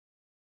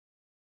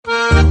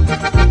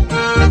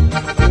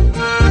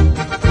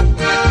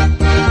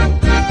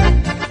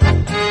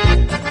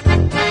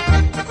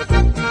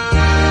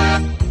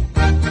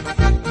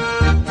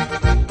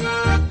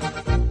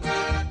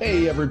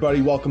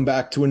everybody. Welcome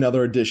back to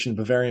another edition of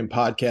Bavarian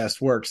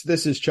Podcast Works.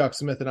 This is Chuck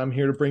Smith, and I'm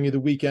here to bring you the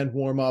weekend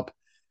warm-up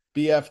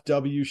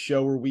BFW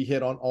show where we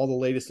hit on all the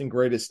latest and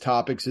greatest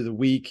topics of the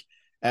week.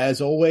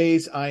 As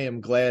always, I am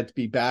glad to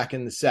be back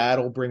in the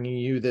saddle bringing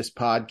you this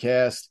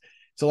podcast.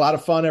 It's a lot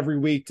of fun every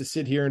week to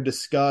sit here and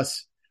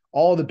discuss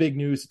all the big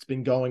news that's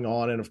been going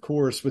on. And of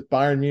course, with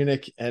Bayern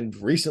Munich and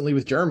recently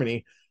with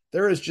Germany,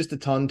 there is just a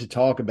ton to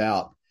talk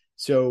about.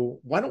 So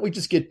why don't we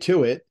just get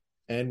to it?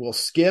 And we'll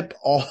skip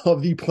all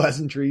of the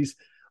pleasantries.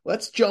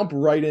 Let's jump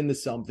right into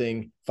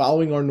something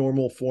following our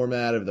normal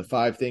format of the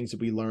 5 things that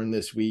we learned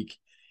this week.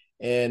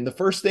 And the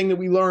first thing that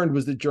we learned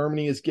was that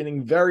Germany is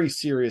getting very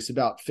serious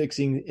about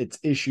fixing its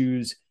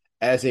issues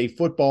as a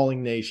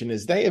footballing nation,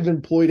 as they have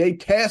employed a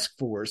task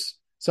force,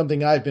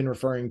 something I've been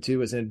referring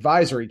to as an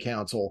advisory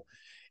council,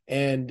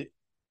 and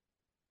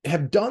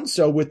have done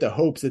so with the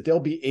hopes that they'll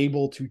be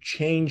able to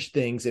change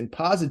things and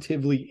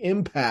positively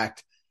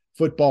impact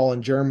football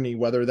in Germany,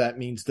 whether that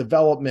means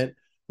development,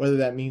 whether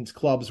that means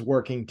clubs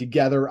working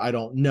together, I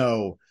don't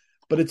know.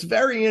 But it's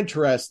very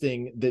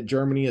interesting that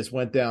Germany has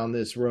went down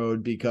this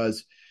road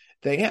because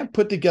they have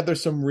put together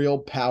some real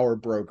power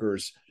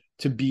brokers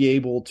to be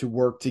able to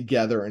work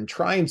together and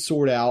try and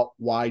sort out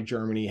why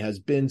Germany has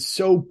been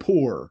so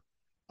poor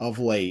of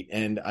late.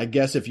 And I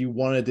guess if you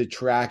wanted to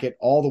track it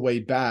all the way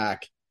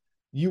back,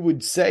 you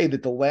would say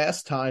that the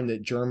last time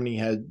that Germany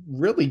had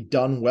really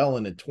done well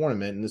in a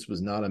tournament, and this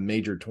was not a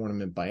major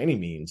tournament by any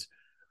means,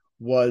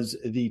 was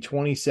the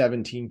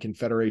 2017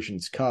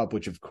 Confederations Cup,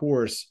 which of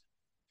course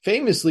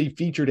famously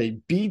featured a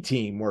B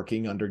team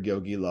working under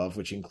Jogi Löw,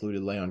 which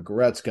included Leon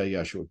Goretzka,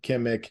 Joshua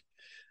Kimmich,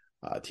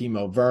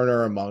 Timo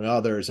Werner, among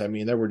others. I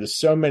mean, there were just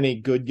so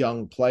many good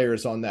young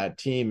players on that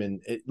team,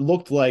 and it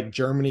looked like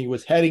Germany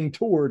was heading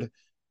toward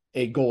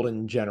a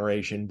golden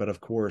generation, but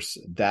of course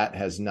that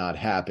has not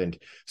happened.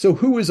 So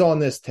who is on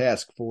this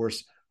task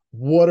force?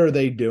 What are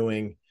they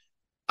doing?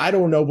 I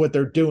don't know what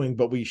they're doing,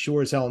 but we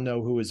sure as hell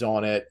know who is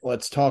on it.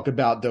 Let's talk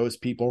about those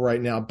people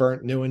right now.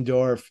 Bernd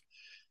Neuendorf,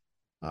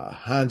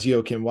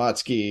 Hans-Joachim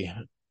Watzke,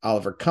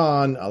 Oliver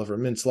Kahn, Oliver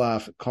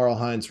Minzlaff,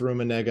 Karl-Heinz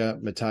Rummenigge,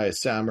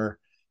 Matthias Sammer,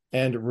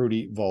 and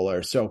Rudi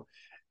Völler. So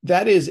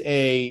that is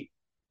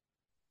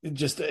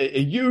just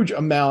a huge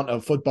amount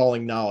of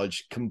footballing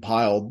knowledge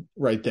compiled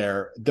right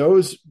there.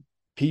 Those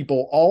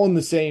people all in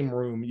the same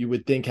room, you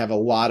would think, have a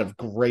lot of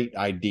great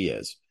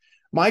ideas.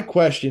 My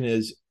question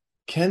is,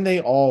 can they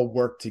all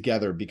work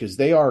together? Because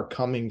they are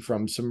coming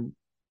from some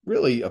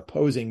really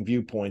opposing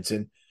viewpoints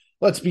and,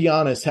 let's be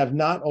honest, have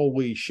not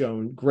always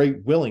shown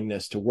great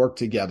willingness to work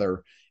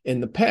together in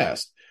the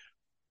past.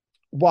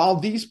 While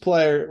these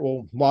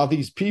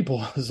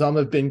people, some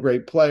have been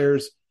great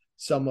players,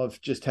 some have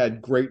just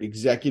had great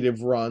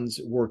executive runs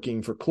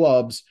working for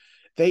clubs,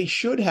 they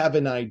should have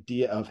an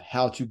idea of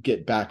how to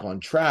get back on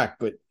track,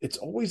 but it's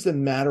always the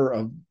matter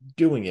of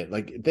doing it.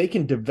 Like, they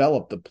can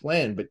develop the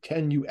plan, but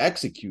can you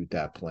execute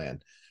that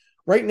plan?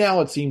 Right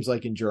now, it seems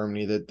like in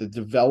Germany that the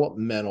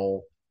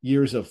developmental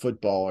years of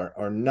football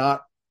are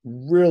not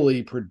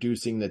really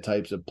producing the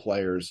types of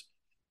players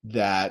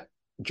that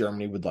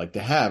Germany would like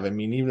to have. I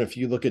mean, even if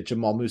you look at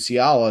Jamal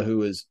Musiala,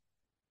 who is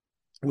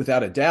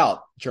without a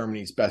doubt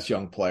Germany's best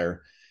young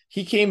player,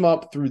 he came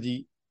up through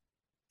the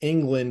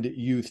England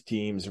youth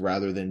teams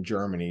rather than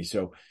Germany.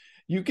 So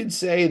you could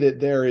say that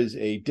there is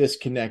a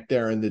disconnect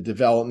there in the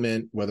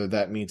development, whether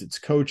that means it's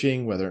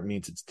coaching, whether it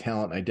means it's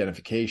talent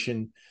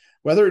identification,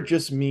 whether it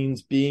just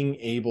means being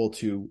able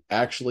to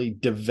actually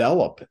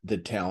develop the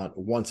talent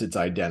once it's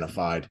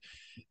identified.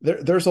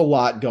 There's a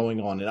lot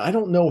going on, and I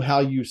don't know how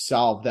you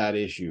solve that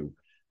issue.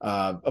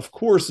 Of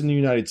course, in the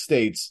United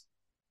States,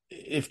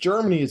 if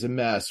Germany is a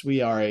mess,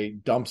 we are a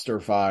dumpster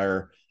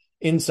fire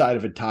inside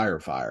of a tire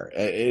fire.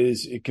 It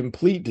is a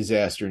complete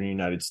disaster in the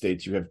United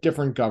States. You have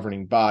different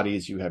governing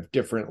bodies. You have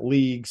different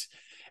leagues.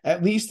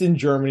 At least in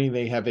Germany,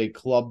 they have a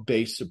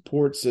club-based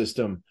support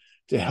system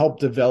to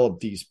help develop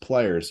these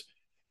players.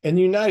 In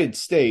the United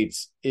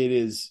States, it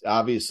is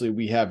obviously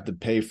we have the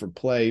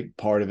pay-for-play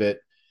part of it,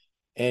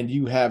 and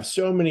you have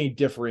so many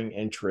differing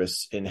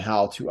interests in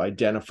how to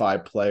identify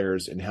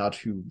players and how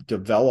to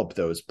develop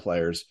those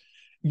players.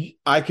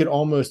 I could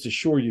almost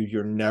assure you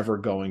you're never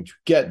going to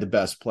get the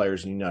best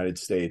players in the United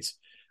States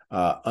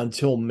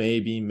until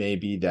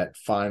maybe that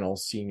final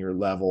senior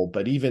level.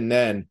 But even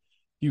then,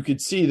 you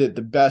could see that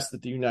the best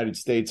that the United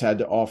States had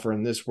to offer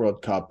in this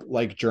World Cup,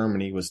 like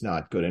Germany, was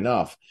not good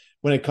enough.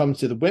 When it comes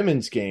to the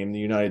women's game, the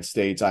United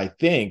States, I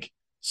think,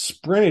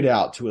 sprinted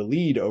out to a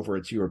lead over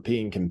its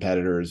European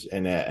competitors,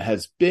 and it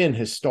has been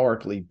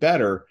historically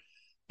better.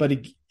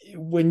 But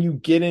when you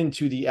get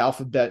into the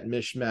alphabet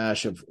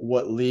mishmash of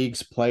what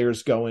leagues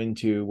players go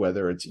into,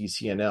 whether it's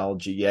ECNL,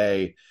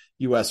 GA,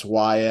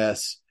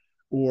 USYS,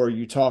 or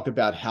you talk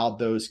about how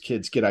those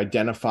kids get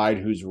identified,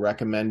 who's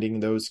recommending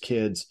those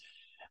kids,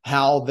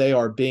 how they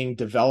are being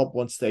developed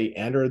once they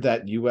enter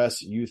that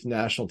U.S. youth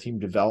national team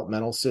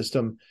developmental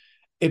system,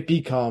 it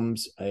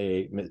becomes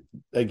a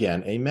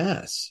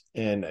mess.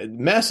 And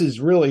mess is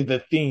really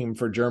the theme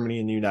for Germany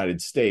and the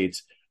United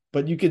States.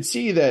 But you could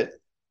see that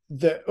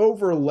the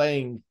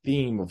overlaying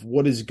theme of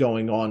what is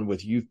going on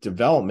with youth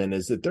development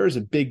is that there's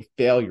a big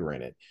failure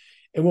in it.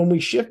 And when we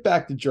shift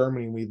back to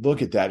Germany and we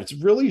look at that, it's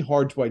really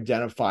hard to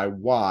identify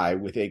why,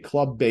 with a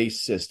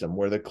club-based system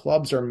where the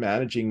clubs are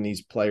managing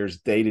these players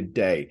day to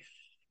day,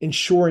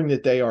 ensuring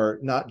that they are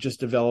not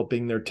just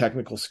developing their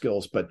technical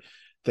skills, but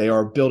they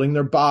are building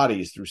their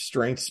bodies through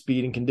strength,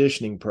 speed, and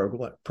conditioning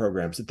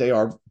programs, that they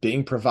are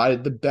being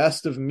provided the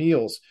best of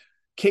meals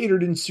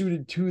catered and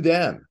suited to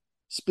them,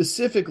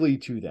 specifically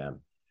to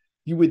them.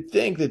 You would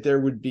think that there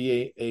would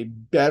be a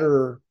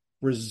better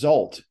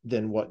result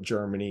than what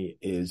Germany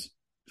is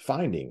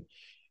finding.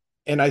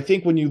 And I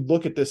think when you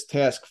look at this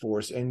task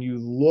force and you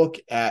look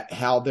at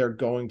how they're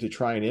going to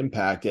try and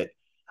impact it,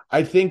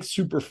 I think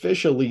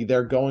superficially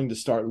they're going to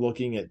start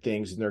looking at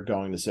things and they're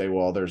going to say,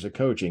 well, there's a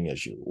coaching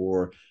issue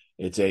or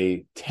it's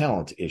a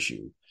talent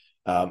issue.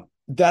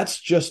 That's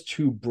just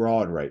too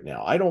broad right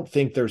now. I don't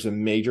think there's a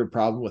major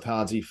problem with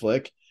Hansi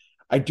Flick.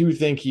 I do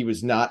think he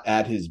was not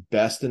at his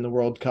best in the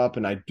World Cup,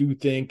 and I do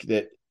think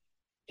that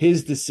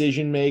his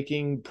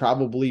decision-making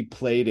probably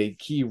played a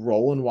key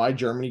role in why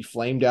Germany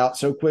flamed out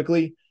so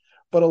quickly.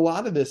 But a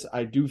lot of this,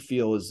 I do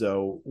feel as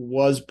though,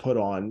 was put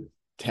on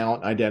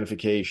talent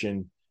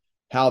identification,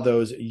 how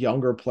those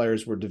younger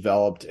players were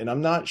developed. And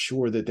I'm not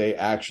sure that they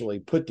actually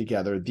put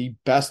together the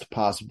best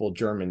possible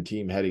German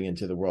team heading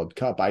into the World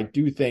Cup. I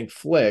do think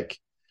Flick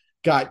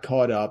got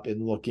caught up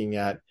in looking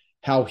at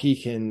how he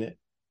can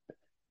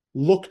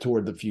look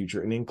toward the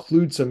future and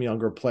include some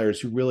younger players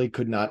who really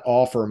could not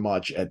offer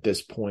much at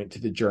this point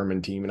to the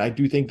German team. And I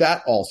do think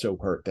that also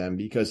hurt them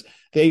because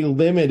they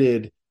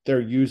limited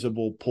their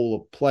usable pool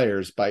of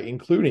players by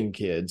including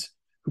kids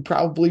who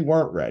probably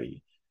weren't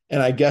ready.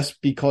 And I guess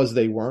because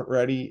they weren't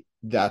ready,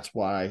 that's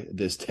why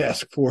this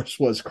task force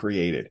was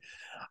created.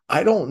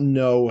 I don't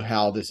know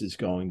how this is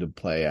going to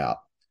play out.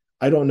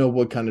 I don't know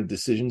what kind of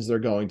decisions they're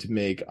going to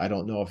make. I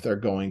don't know if they're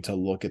going to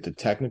look at the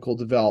technical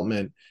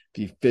development,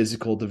 the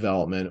physical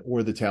development,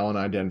 or the talent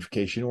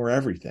identification, or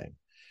everything.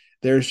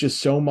 There's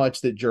just so much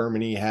that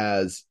Germany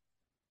has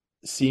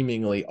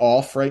seemingly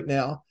off right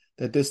now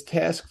that this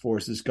task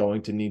force is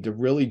going to need to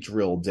really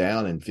drill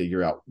down and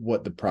figure out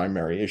what the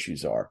primary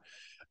issues are.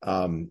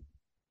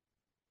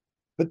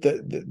 But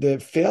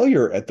the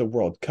failure at the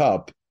World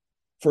Cup,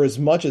 for as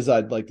much as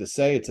I'd like to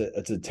say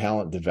it's a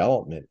talent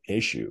development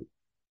issue,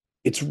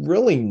 it's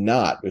really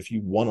not if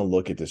you want to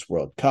look at this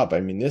World Cup.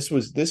 I mean,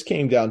 this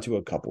came down to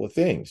a couple of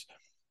things.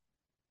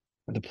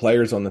 The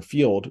players on the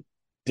field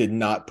did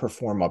not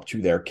perform up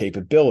to their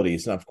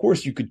capabilities. Now, of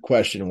course, you could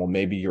question, well,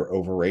 maybe you're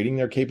overrating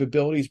their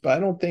capabilities, but I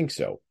don't think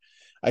so.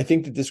 I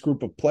think that this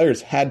group of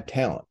players had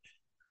talent.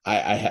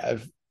 I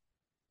have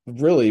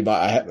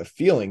a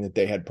feeling that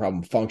they had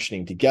problem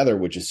functioning together,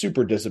 which is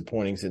super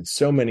disappointing since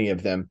so many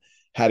of them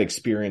had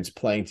experience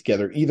playing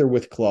together, either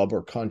with club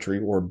or country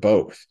or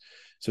both.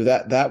 So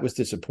that was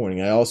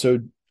disappointing. I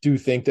also do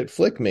think that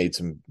Flick made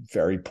some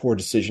very poor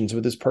decisions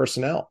with his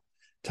personnel.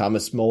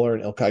 Thomas Muller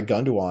and Ilkay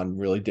Gundogan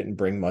really didn't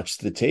bring much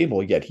to the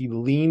table, yet he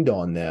leaned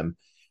on them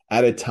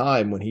at a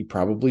time when he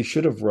probably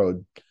should have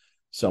rode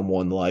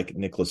someone like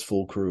Niklas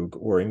Füllkrug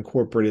or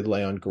incorporated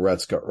Leon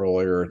Goretzka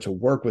earlier to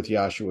work with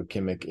Joshua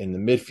Kimmich in the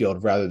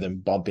midfield rather than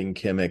bumping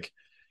Kimmich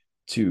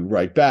to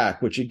right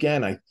back, which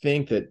again, I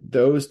think that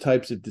those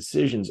types of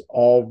decisions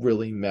all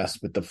really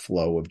mess with the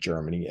flow of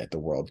Germany at the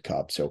World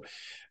Cup. So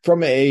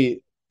from a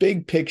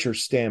big picture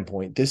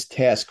standpoint, this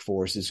task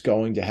force is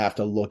going to have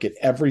to look at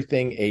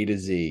everything A to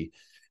Z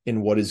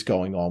in what is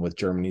going on with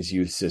Germany's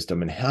youth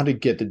system and how to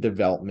get the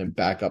development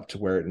back up to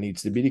where it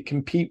needs to be to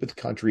compete with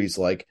countries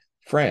like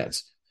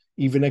France,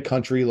 even a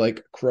country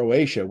like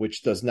Croatia,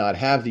 which does not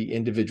have the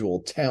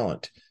individual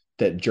talent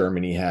that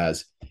Germany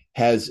has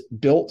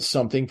built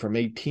something from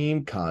a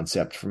team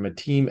concept, from a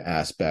team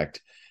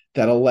aspect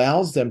that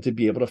allows them to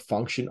be able to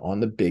function on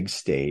the big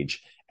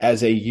stage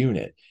as a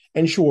unit.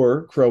 And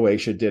sure,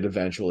 Croatia did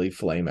eventually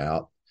flame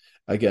out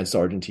against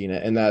Argentina,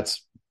 and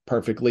that's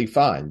perfectly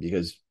fine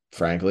because,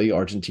 frankly,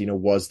 Argentina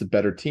was the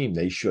better team.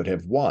 They should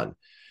have won.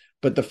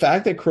 But the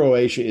fact that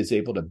Croatia is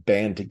able to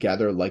band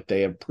together like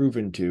they have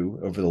proven to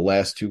over the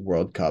last two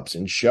World Cups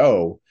and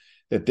show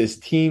that this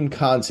team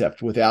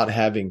concept without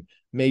having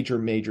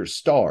major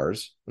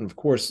stars, and of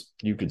course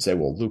you could say,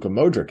 well, Luka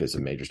Modric is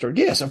a major star.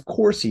 Yes, of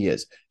course he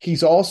is.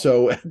 He's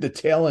also at the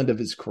tail end of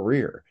his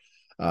career.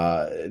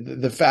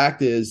 The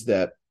fact is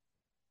that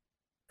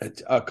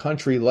a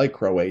country like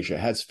Croatia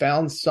has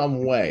found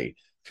some way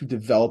to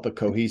develop a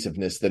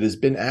cohesiveness that has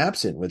been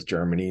absent with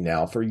Germany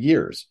now for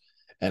years.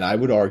 And I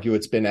would argue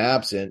it's been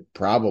absent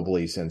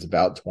probably since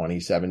about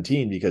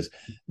 2017, because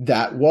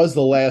that was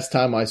the last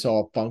time I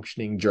saw a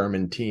functioning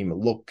German team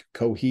look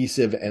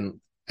cohesive and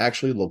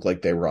actually look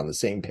like they were on the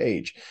same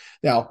page.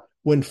 Now,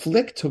 when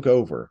Flick took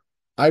over,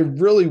 I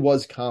really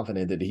was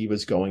confident that he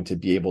was going to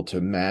be able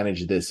to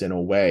manage this in a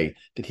way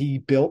that he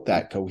built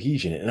that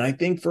cohesion. And I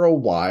think for a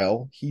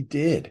while he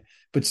did.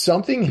 But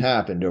something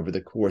happened over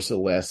the course of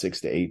the last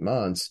 6 to 8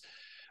 months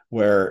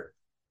where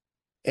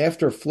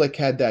after Flick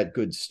had that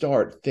good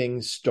start,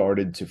 things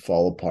started to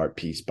fall apart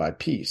piece by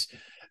piece.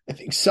 I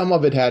think some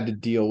of it had to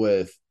deal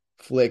with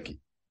Flick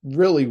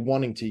really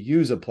wanting to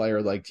use a player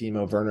like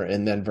Timo Werner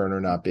and then Werner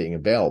not being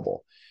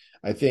available.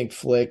 I think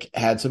Flick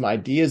had some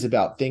ideas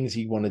about things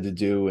he wanted to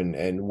do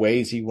and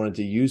ways he wanted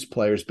to use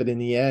players, but in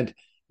the end,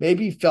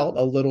 maybe felt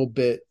a little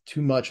bit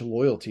too much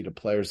loyalty to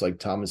players like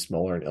Thomas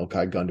Muller and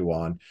Ilkay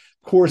Gundogan.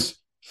 Of course,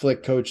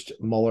 Flick coached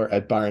Muller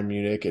at Bayern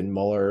Munich, and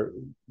Muller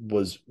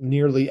was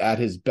nearly at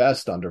his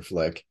best under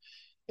Flick.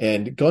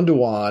 And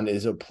Gundogan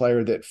is a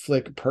player that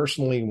Flick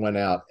personally went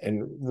out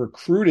and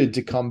recruited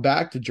to come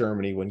back to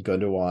Germany when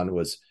Gundogan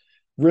was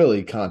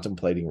really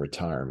contemplating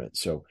retirement.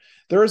 So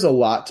there is a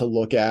lot to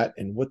look at,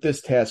 and what this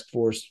task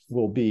force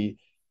will be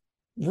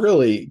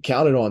really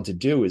counted on to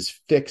do is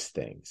fix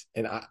things.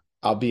 And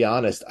I'll be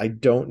honest, I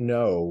don't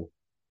know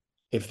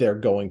if they're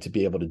going to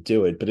be able to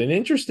do it. But an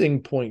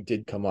interesting point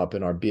did come up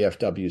in our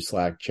BFW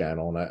Slack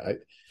channel, and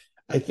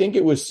I think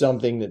it was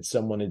something that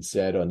someone had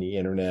said on the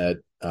internet.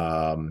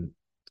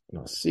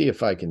 I'll see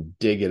if I can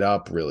dig it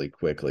up really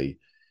quickly.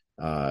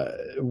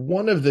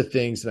 One of the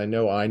things that I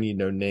know I Need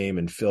No Name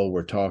and Phil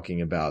were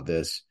talking about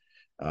this,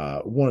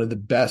 one of the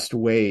best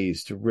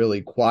ways to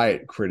really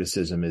quiet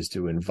criticism is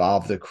to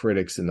involve the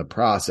critics in the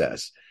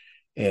process.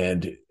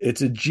 And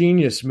it's a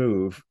genius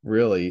move,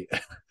 really.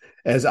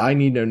 As I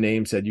Need No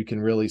Name said, you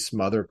can really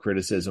smother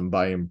criticism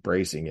by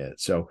embracing it.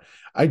 So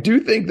I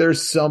do think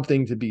there's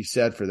something to be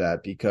said for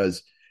that,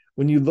 because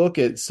when you look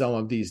at some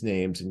of these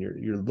names and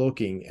you're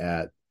looking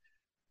at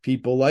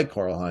people like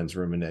Karl-Heinz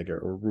Rummenigge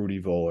or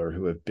Rudi Völler,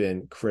 who have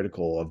been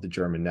critical of the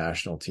German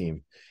national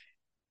team,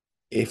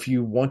 if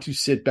you want to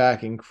sit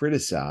back and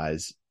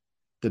criticize,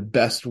 the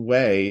best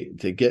way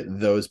to get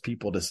those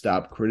people to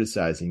stop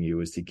criticizing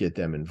you is to get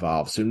them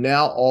involved. So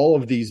now all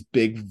of these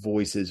big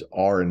voices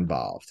are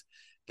involved.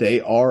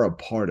 They are a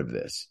part of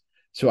this.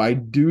 So I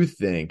do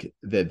think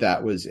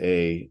that was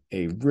a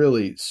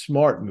really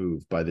smart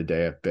move by the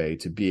DFB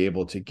to be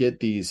able to get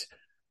these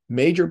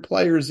major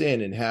players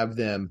in and have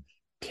them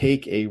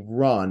take a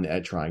run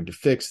at trying to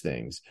fix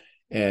things.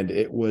 And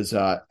it was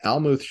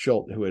Almuth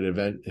Schultz who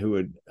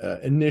had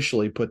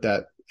initially put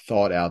that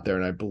thought out there,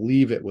 and I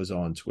believe it was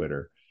on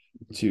Twitter,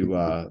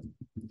 to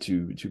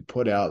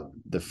put out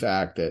the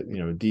fact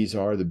that these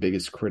are the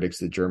biggest critics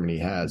that Germany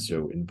has.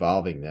 So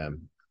involving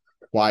them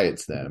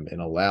quiets them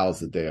and allows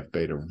the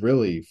DFB to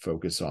really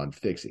focus on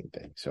fixing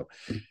things. So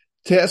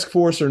task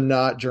force or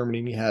not,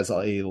 Germany has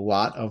a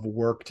lot of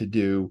work to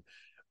do.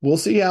 We'll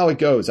see how it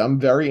goes. I'm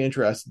very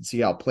interested to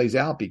see how it plays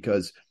out,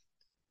 because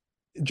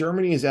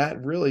Germany is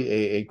at really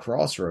a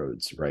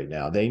crossroads right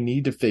now. They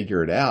need to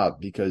figure it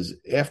out, because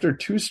after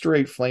 2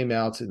 straight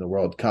flameouts in the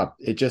World Cup,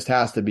 it just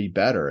has to be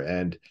better.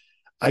 And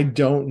I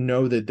don't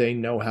know that they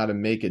know how to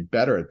make it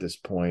better at this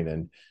point.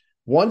 And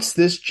once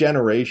this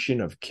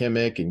generation of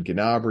Kimmich and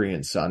Gnabry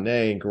and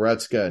Sané and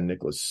Goretzka and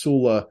Niklas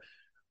Sula,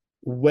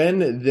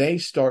 when they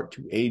start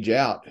to age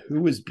out,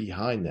 who is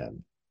behind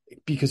them?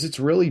 Because it's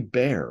really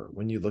bare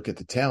when you look at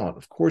the talent.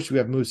 Of course, you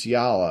have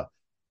Musiala,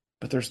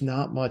 but there's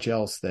not much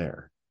else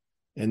there.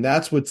 And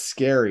that's what's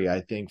scary, I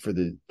think, for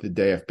the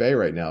DFB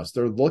right now, is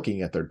they're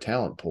looking at their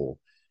talent pool,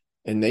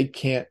 and they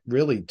can't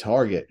really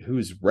target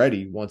who's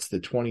ready once the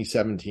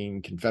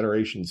 2017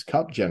 Confederations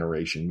Cup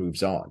generation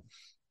moves on.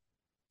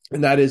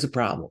 And that is a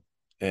problem.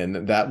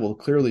 And that will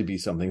clearly be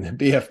something that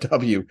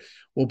BFW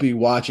will be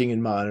watching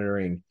and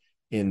monitoring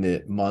in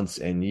the months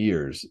and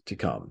years to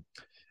come.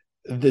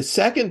 The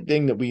second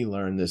thing that we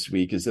learned this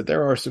week is that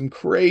there are some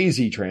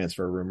crazy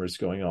transfer rumors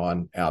going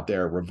on out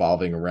there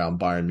revolving around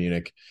Bayern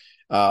Munich.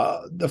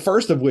 The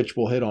first of which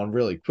we'll hit on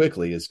really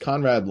quickly is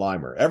Konrad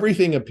Laimer.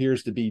 Everything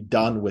appears to be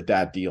done with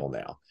that deal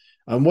now.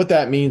 What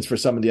that means for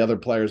some of the other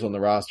players on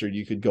the roster,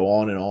 you could go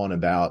on and on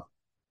about.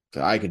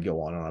 I could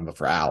go on and on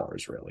for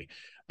hours, really.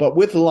 But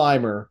with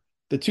Laimer,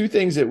 the two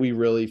things that we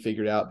really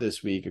figured out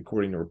this week,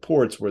 according to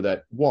reports, were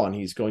that, one,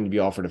 he's going to be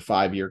offered a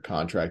 5-year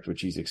contract,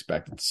 which he's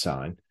expected to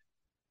sign.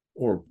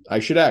 Or I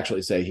should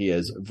actually say he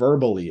has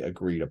verbally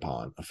agreed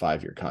upon a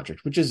 5-year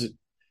contract, which is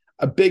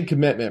a big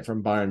commitment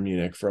from Bayern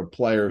Munich for a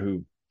player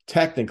who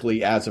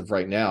technically, as of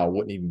right now,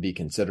 wouldn't even be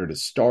considered a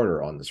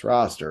starter on this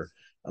roster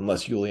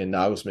unless Julian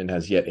Nagelsmann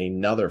has yet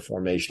another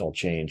formational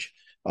change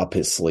up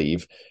his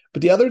sleeve.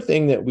 But the other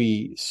thing that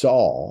we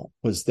saw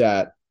was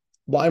that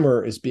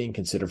Laimer is being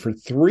considered for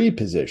 3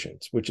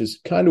 positions, which is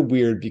kind of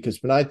weird,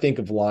 because when I think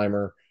of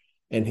Laimer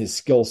and his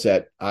skill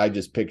set, I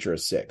just picture a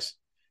 6.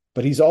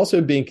 But he's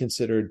also being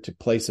considered to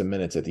play some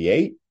minutes at the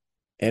 8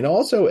 and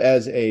also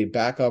as a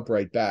backup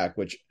right back,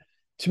 which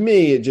to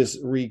me, it just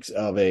reeks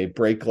of a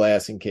break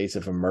glass in case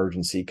of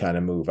emergency kind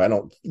of move. I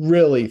don't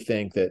really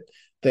think that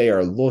they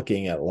are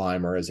looking at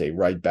Laimer as a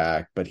right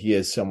back, but he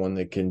is someone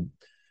that can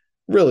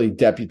really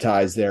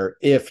deputize there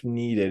if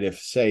needed, if,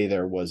 say,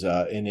 there was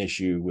an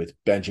issue with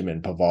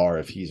Benjamin Pavard,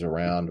 if he's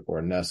around,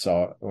 or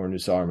Nusar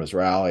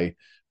Mazraoui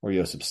or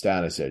Josip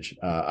Stanisic.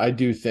 I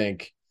do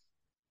think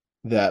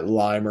that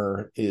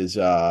Laimer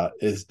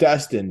is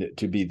destined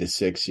to be the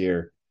 6th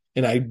year.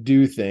 And I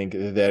do think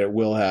that it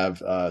will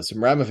have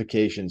some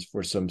ramifications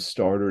for some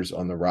starters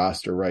on the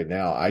roster right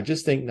now. I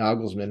just think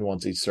Nagelsmann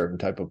wants a certain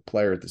type of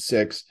player at the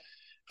 6.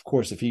 Of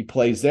course, if he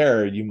plays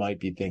there, you might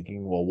be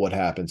thinking, well, what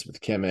happens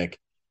with Kimmich?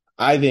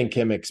 I think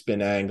Kimmich's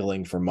been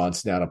angling for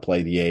months now to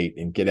play the 8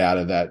 and get out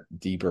of that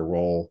deeper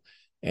role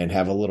and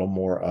have a little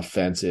more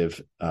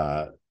offensive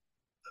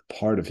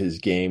part of his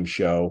game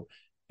show.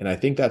 And I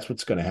think that's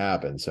what's going to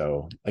happen.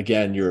 So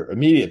again, your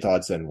immediate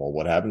thoughts then, well,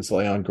 what happens to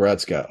Leon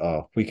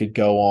Goretzka? We could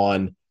go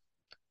on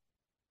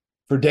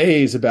for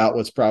days about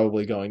what's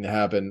probably going to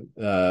happen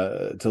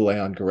to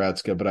Leon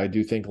Goretzka, but I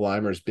do think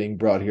Leimer's being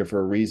brought here for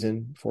a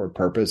reason, for a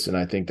purpose, and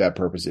I think that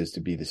purpose is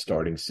to be the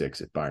starting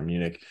 6 at Bayern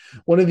Munich.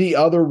 One of the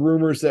other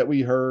rumors that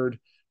we heard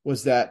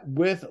was that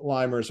with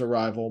Leimer's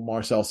arrival,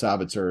 Marcel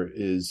Sabitzer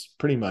is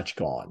pretty much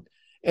gone.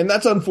 And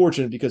that's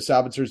unfortunate because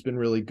Sabitzer's been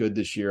really good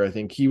this year. I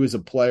think he was a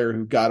player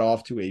who got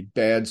off to a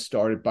bad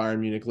start at Bayern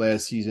Munich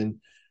last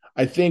season.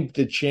 I think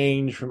the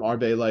change from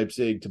RB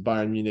Leipzig to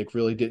Bayern Munich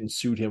really didn't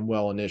suit him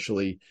well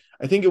initially.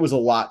 I think it was a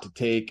lot to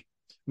take.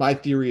 My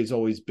theory has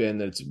always been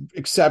that it's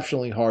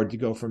exceptionally hard to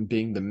go from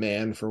being the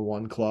man for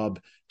one club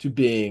to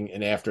being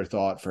an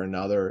afterthought for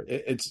another.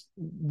 It's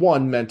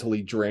one,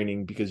 mentally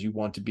draining because you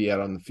want to be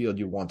out on the field,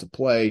 you want to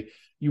play,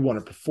 you want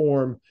to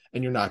perform,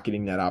 and you're not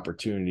getting that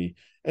opportunity.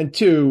 And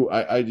two,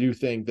 I do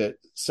think that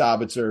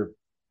Sabitzer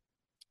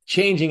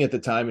changing at the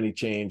time and he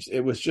changed, it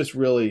was just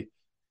really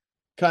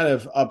kind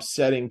of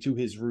upsetting to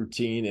his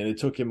routine, and it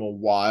took him a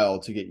while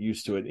to get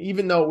used to it.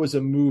 Even though it was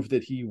a move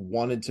that he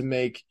wanted to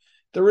make,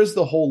 there is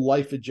the whole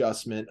life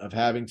adjustment of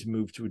having to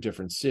move to a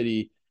different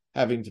city,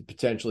 having to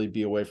potentially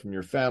be away from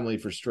your family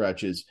for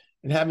stretches,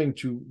 and having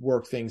to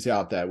work things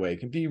out that way. It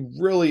can be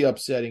really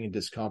upsetting and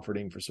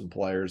discomforting for some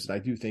players, and I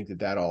do think that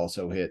that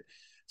also hit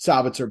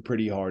Sabitzer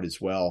pretty hard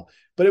as well.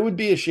 But it would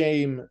be a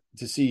shame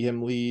to see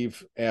him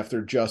leave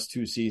after just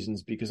 2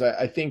 seasons because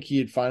I think he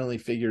had finally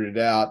figured it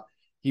out.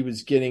 He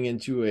was getting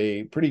into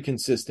a pretty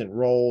consistent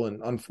role,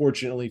 and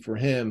unfortunately for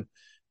him,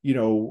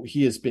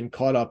 he has been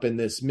caught up in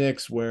this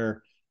mix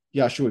where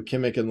Joshua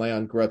Kimmich and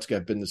Leon Goretzka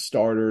have been the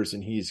starters,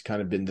 and he's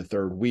kind of been the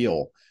third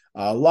wheel.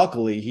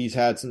 Luckily, he's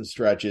had some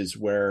stretches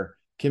where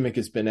Kimmich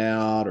has been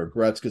out or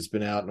Goretzka's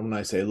been out. And when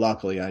I say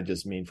luckily, I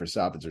just mean for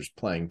Sabitzer's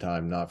playing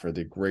time, not for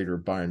the greater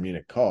Bayern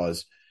Munich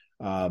cause.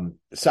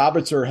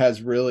 Sabitzer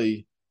has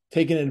really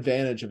taken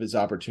advantage of his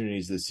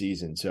opportunities this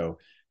season. So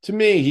to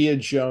me, he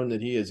had shown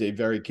that he is a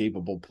very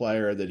capable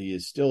player, that he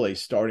is still a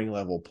starting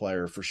level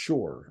player for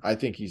sure. I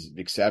think he's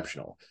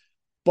exceptional.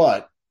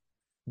 But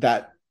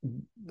that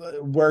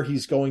where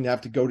he's going to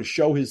have to go to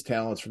show his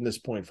talents from this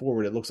point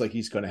forward, it looks like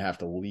he's going to have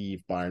to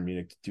leave Bayern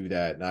Munich to do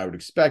that. And I would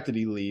expect that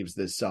he leaves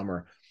this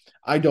summer.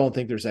 I don't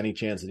think there's any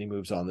chance that he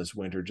moves on this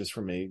winter just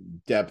from a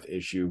depth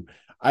issue.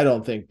 I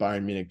don't think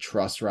Bayern Munich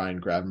trusts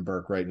Ryan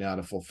Gravenberch right now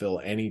to fulfill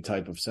any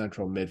type of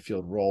central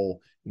midfield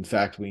role. In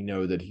fact, we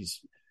know that he's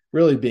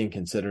really being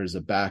considered as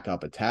a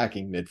backup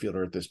attacking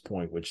midfielder at this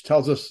point, which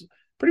tells us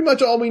pretty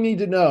much all we need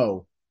to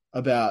know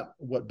about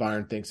what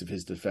Bayern thinks of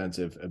his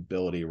defensive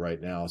ability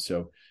right now.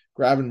 So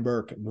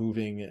Gravenberch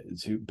moving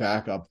to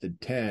back up the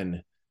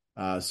 10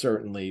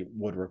 certainly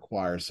would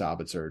require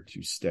Sabitzer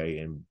to stay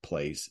in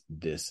place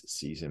this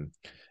season.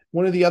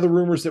 One of the other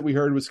rumors that we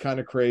heard was kind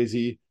of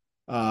crazy,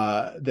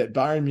 that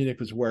Bayern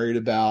Munich was worried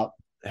about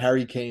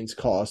Harry Kane's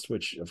cost,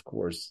 which of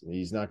course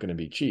he's not going to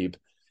be cheap,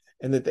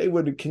 and that they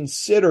would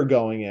consider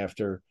going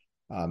after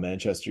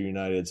Manchester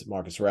United's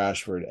Marcus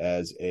Rashford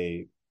as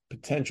a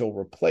potential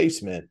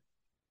replacement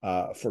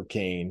for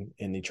Kane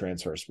in the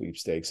transfer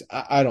sweepstakes.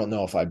 I don't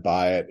know if I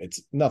buy it.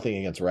 It's nothing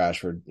against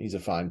Rashford. He's a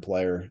fine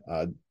player,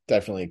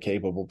 definitely a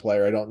capable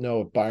player. I don't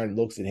know if Bayern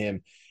looks at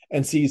him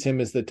and sees him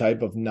as the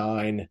type of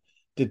 9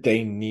 that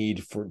they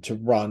need to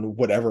run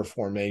whatever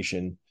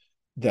formation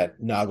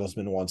that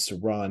Nagelsmann wants to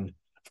run.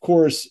 Of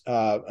course,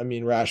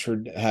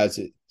 Rashford has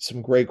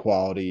some great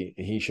quality.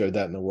 He showed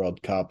that in the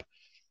World Cup.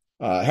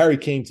 Harry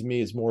Kane to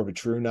me is more of a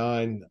true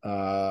 9.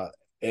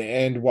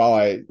 And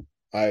while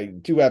I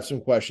do have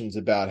some questions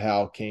about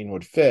how Kane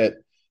would fit,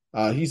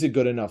 he's a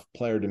good enough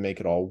player to make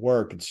it all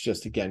work. It's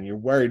just, again, you're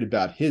worried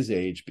about his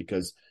age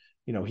because,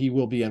 he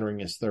will be entering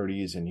his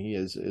 30s and he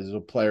is a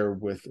player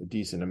with a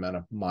decent amount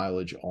of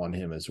mileage on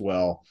him as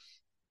well.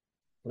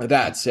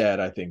 That said,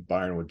 I think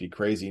Bayern would be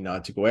crazy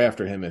not to go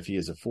after him if he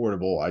is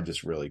affordable. I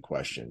just really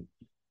question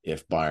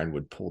if Bayern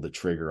would pull the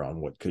trigger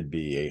on what could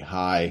be a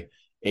high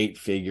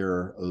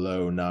 8-figure,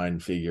 low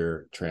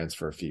 9-figure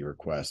transfer fee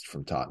request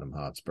from Tottenham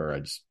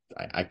Hotspur.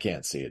 I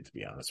can't see it, to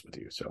be honest with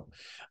you. So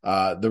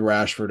the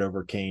Rashford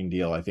over Kane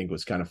deal, I think,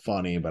 was kind of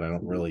funny, but I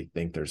don't really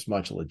think there's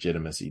much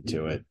legitimacy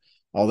to it.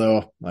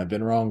 Although I've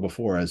been wrong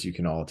before, as you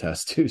can all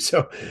attest to.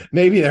 So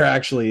maybe there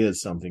actually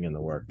is something in the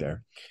work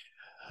there.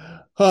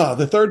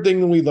 The third thing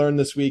that we learned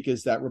this week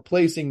is that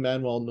replacing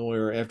Manuel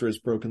Neuer after his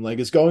broken leg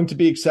is going to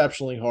be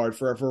exceptionally hard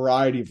for a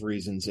variety of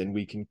reasons, and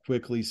we can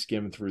quickly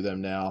skim through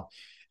them now.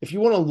 If you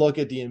want to look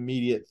at the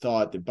immediate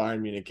thought that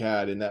Bayern Munich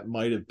had, and that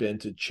might have been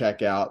to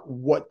check out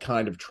what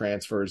kind of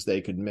transfers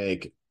they could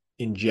make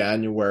in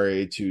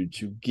January to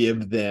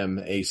give them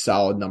a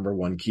solid number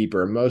 1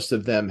 keeper. Most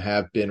of them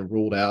have been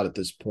ruled out at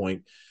this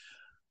point.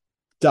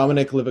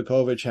 Dominik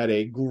Livakovic had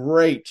a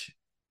great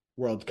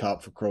World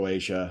Cup for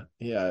Croatia.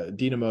 Yeah,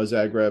 Dinamo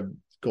Zagreb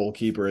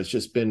goalkeeper has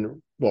just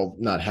been, well,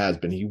 not has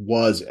been, he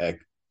was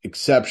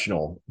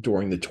exceptional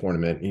during the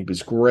tournament. He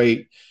was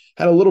great.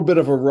 Had a little bit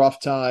of a rough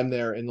time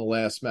there in the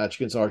last match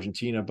against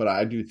Argentina, but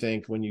I do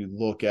think when you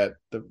look at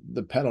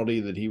the penalty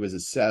that he was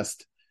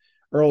assessed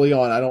early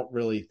on, I don't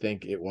really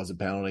think it was a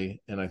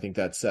penalty, and I think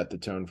that set the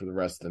tone for the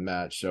rest of the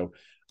match. So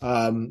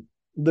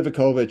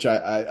Livakovic,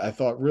 I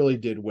thought really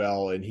did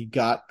well, and he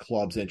got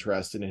clubs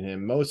interested in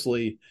him,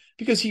 mostly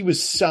because he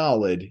was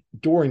solid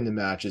during the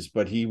matches,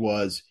 but he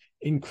was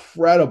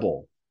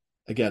incredible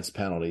against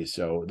penalties.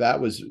 So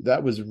that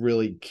was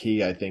really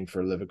key, I think,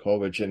 for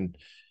Livakovic. And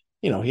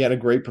he had a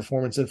great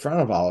performance in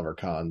front of Oliver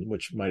Kahn,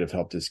 which might have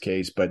helped his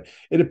case. But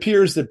it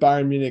appears that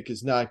Bayern Munich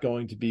is not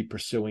going to be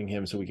pursuing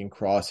him, so we can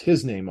cross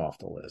his name off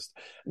the list.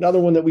 Another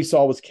one that we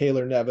saw was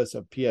Keylor Navas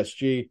of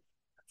PSG.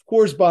 Of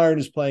course, Bayern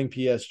is playing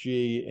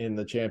PSG in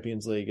the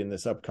Champions League in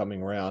this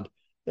upcoming round.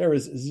 There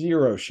is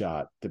zero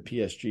shot that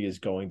PSG is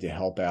going to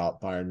help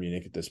out Bayern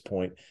Munich at this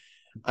point.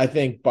 I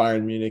think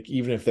Bayern Munich,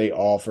 even if they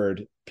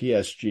offered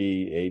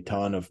PSG a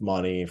ton of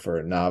money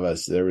for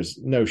Navas, there was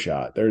no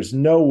shot. There's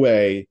no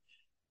way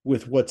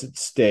with what's at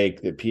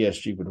stake that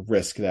PSG would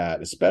risk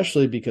that,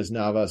 especially because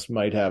Navas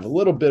might have a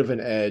little bit of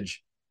an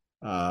edge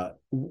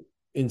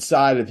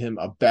inside of him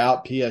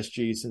about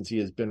PSG since he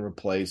has been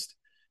replaced.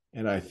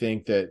 And I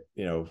think that,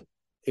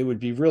 it would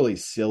be really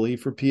silly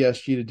for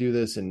PSG to do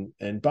this. And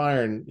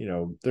Bayern,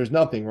 there's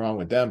nothing wrong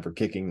with them for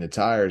kicking the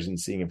tires and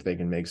seeing if they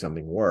can make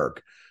something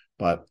work,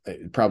 but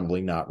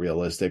probably not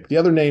realistic. The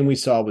other name we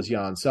saw was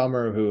Jan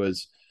Sommer, who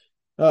is,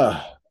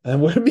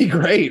 and would be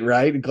great,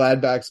 right?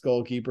 Gladbach's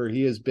goalkeeper.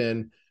 He has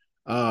been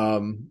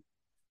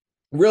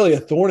really a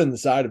thorn in the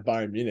side of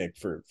Bayern Munich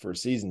for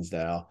seasons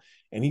now.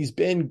 And he's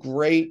been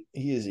great.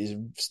 He's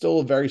still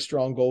a very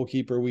strong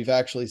goalkeeper. We've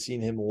actually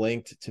seen him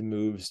linked to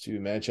moves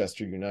to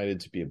Manchester United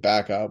to be a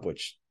backup,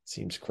 which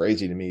seems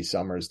crazy to me.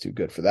 Sommer is too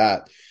good for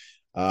that.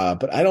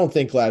 But I don't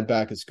think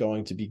Gladbach is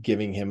going to be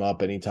giving him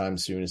up anytime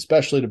soon,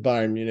 especially to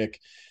Bayern Munich.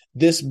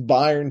 This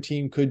Bayern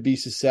team could be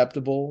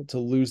susceptible to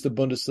lose the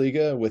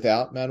Bundesliga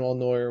without Manuel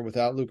Neuer,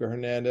 without Luka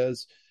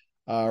Hernandez.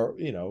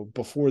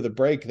 Before the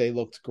break, they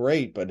looked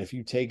great. But if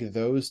you take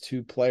those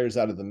two players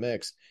out of the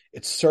mix,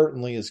 it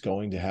certainly is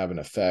going to have an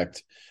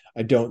effect.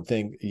 I don't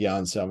think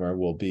Jan Sommer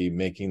will be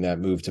making that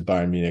move to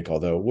Bayern Munich,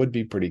 although it would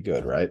be pretty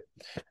good, right?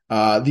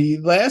 The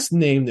last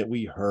name that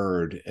we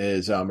heard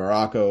is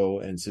Morocco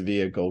and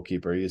Sevilla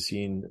goalkeeper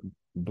Yassine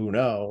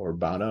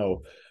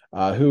Bono,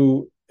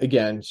 who,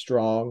 again,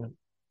 strong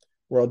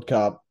World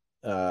Cup,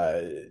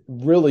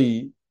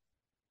 really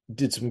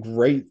did some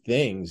great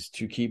things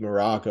to keep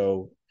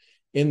Morocco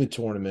in the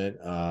tournament.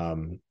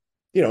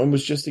 And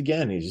was just,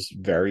 again, he's just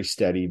very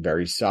steady,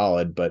 very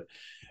solid. But,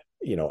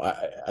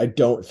 I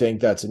don't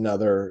think that's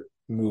another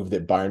move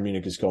that Bayern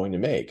Munich is going to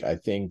make. I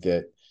think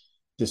that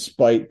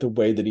despite the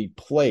way that he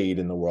played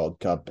in the World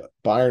Cup,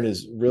 Bayern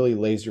is really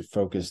laser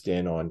focused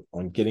in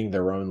on getting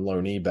their own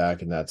loanee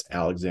back, and that's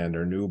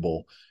Alexander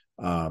Nubel.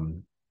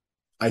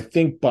 I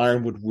think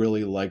Bayern would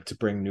really like to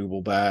bring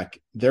Nubel back.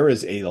 There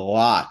is a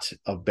lot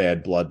of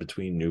bad blood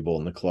between Nubel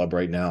and the club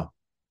right now.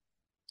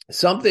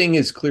 Something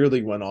has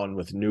clearly went on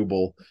with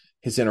Nubel,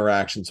 his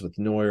interactions with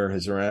Neuer,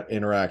 his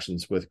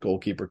interactions with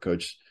goalkeeper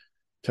coach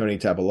Tony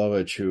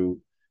Tapalovic, who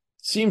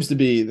seems to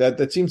be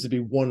that seems to be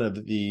one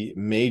of the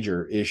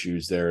major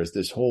issues there, is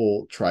this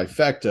whole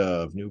trifecta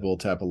of Nubel,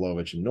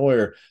 Tapalovic, and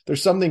Neuer.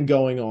 There's something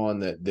going on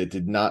that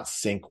did not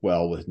sync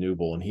well with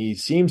Nubel, and he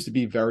seems to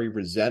be very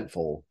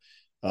resentful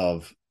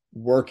of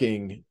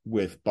working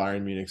with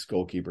Bayern Munich's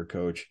goalkeeper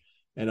coach,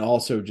 and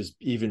also just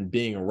even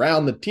being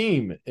around the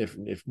team if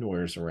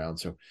Neuer's around.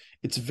 So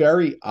it's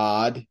very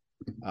odd.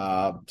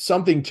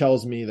 Something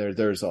tells me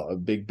there's a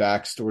big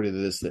backstory to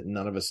this that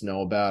none of us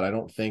know about. I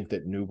don't think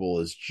that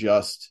Nubel is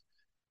just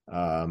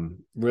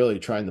really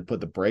trying to put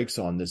the brakes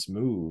on this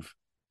move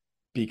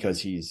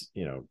because he's,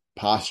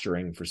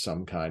 posturing for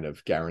some kind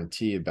of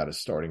guarantee about a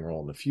starting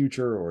role in the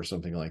future or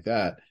something like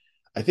that.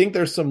 I think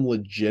there's some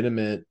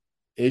legitimate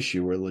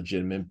issue or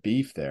legitimate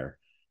beef there.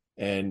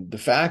 And the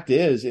fact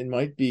is, it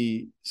might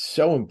be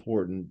so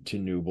important to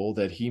Nubel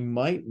that he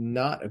might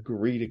not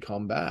agree to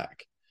come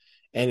back.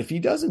 And if he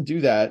doesn't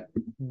do that,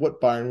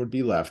 what Bayern would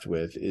be left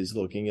with is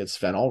looking at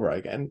Sven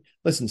Ulreich. And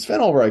listen,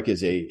 Sven Ulreich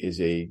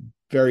is a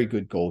very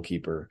good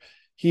goalkeeper.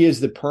 He is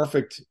the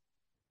perfect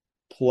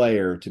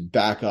player to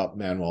back up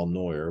Manuel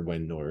Neuer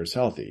when Neuer is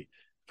healthy.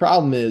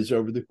 Problem is,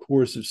 over the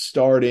course of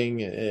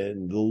starting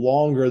and the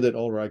longer that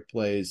Ulreich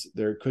plays,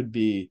 there could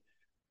be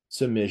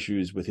some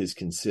issues with his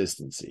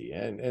consistency.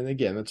 And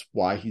again, that's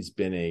why he's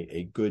been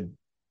a good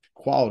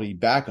quality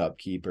backup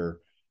keeper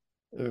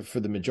for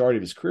the majority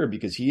of his career,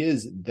 because he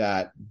is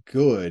that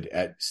good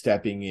at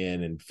stepping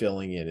in and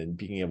filling in and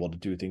being able to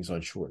do things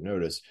on short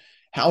notice.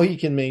 How he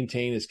can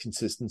maintain his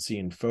consistency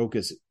and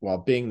focus while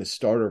being the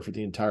starter for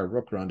the entire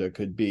Rückrunde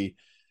could be,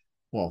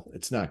 well,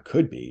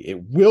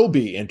 it will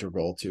be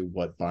integral to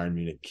what Bayern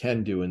Munich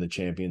can do in the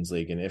Champions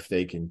League, and if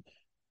they can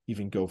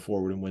even go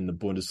forward and win the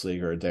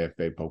Bundesliga or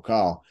DFB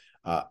Pokal.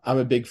 I'm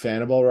a big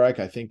fan of Ulreich.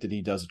 I think that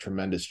he does a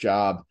tremendous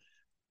job.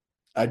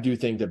 I do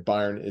think that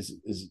Bayern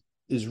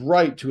is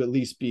right to at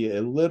least be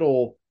a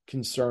little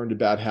concerned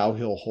about how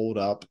he'll hold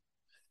up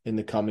in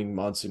the coming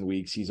months and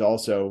weeks. He's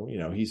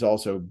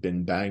also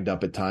been banged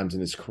up at times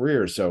in his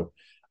career. So,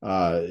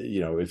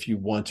 if you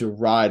want to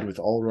ride with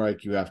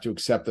Ulreich, you have to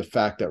accept the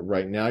fact that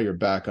right now your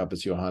backup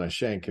is Johannes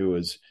Schenk, who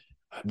is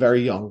a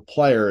very young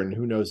player, and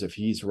who knows if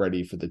he's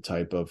ready for the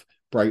type of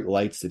bright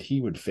lights that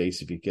he would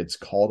face if he gets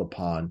called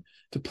upon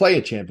to play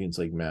a Champions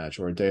League match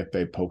or a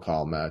DFB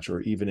Pokal match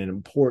or even an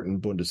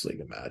important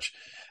Bundesliga match.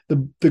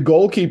 The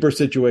goalkeeper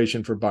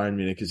situation for Bayern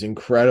Munich is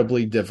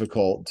incredibly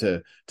difficult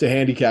to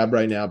handicap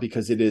right now,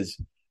 because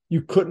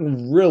you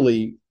couldn't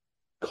really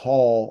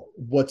call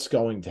what's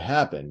going to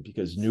happen,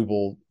 because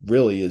Nubel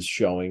really is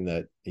showing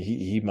that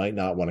he might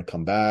not want to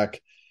come back.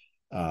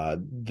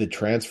 The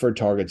transfer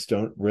targets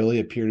don't really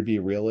appear to be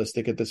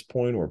realistic at this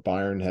point, or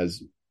Bayern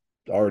has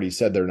already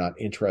said they're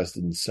not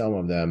interested in some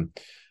of them.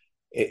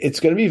 It's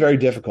going to be very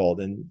difficult.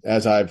 And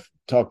as I've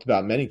talked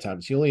about many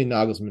times, Julian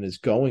Nagelsmann is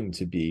going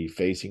to be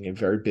facing a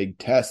very big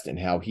test in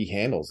how he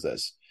handles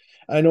this.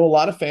 I know a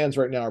lot of fans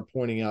right now are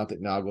pointing out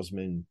that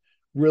Nagelsmann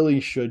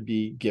really should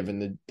be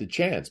given the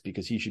chance,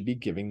 because he should be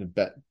given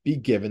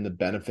the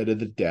benefit of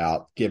the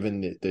doubt,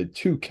 given the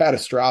two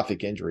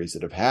catastrophic injuries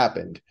that have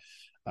happened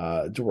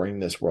during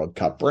this World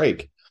Cup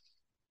break.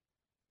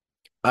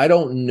 I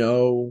don't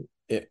know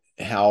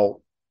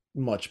how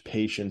much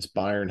patience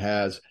Bayern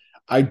has.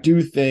 I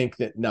do think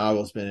that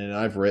Nagelsmann, and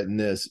I've written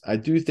this, I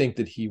do think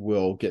that he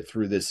will get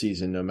through this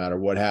season no matter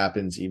what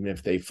happens, even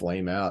if they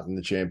flame out in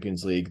the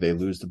Champions League, they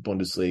lose the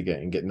Bundesliga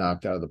and get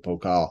knocked out of the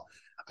Pokal.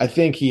 I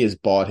think he has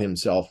bought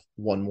himself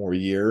one more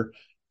year.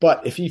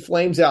 But if he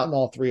flames out in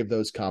all three of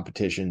those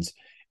competitions,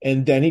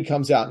 and then he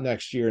comes out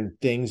next year and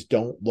things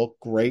don't look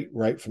great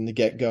right from the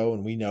get-go,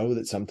 and we know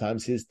that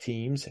sometimes his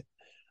teams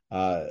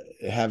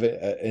have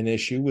an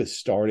issue with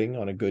starting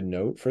on a good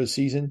note for a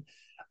season,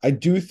 I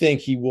do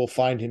think he will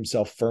find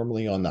himself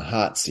firmly on the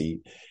hot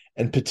seat,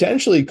 and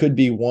potentially could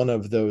be one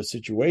of those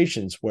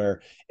situations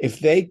where if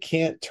they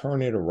can't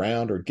turn it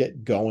around or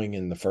get going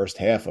in the first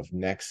half of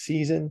next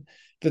season,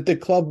 that the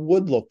club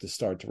would look to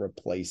start to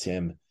replace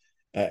him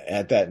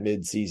at that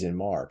mid-season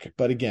mark.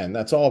 But again,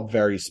 that's all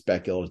very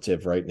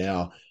speculative right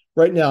now.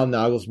 Right now,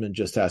 Nagelsmann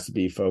just has to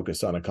be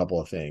focused on a couple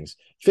of things,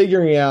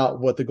 figuring out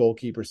what the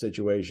goalkeeper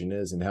situation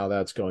is and how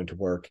that's going to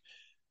work,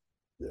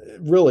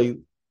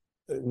 really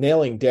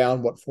nailing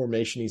down what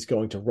formation he's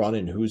going to run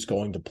and who's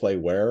going to play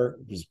where.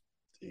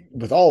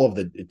 With all of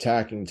the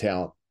attacking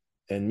talent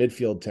and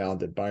midfield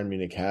talent that Bayern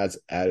Munich has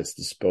at its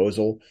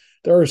disposal,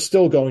 there are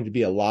still going to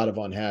be a lot of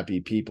unhappy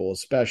people,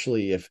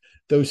 especially if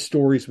those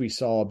stories we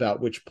saw about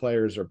which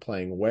players are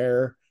playing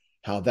where,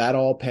 how that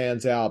all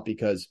pans out,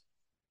 because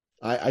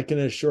I can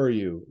assure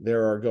you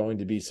there are going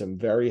to be some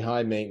very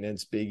high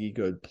maintenance, big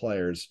ego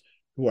players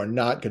who are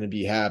not going to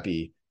be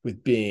happy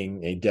with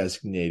being a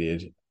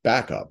designated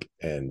backup.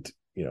 And,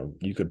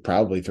 you could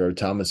probably throw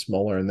Thomas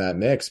Muller in that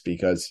mix,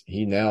 because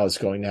he now is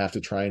going to have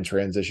to try and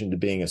transition to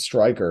being a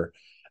striker,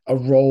 a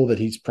role that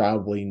he's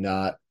probably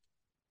not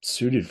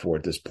suited for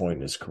at this point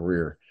in his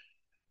career.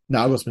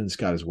 Nagelsmann's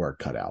got his work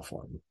cut out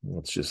for him.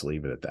 Let's just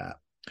leave it at that.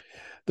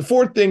 The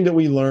fourth thing that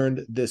we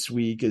learned this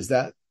week is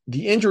that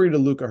the injury to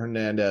Lucas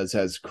Hernandez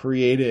has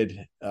created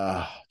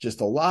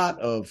just a lot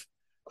of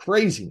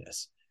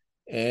craziness.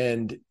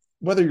 And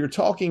whether you're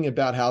talking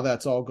about how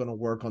that's all going to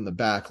work on the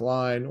back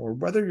line, or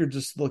whether you're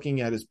just looking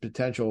at his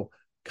potential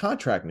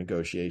contract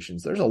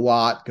negotiations, there's a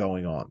lot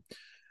going on.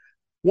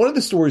 One of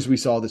the stories we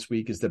saw this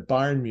week is that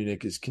Bayern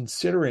Munich is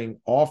considering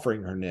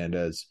offering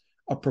Hernandez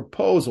a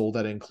proposal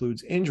that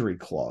includes injury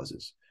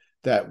clauses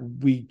that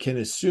we can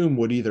assume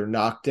would either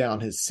knock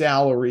down his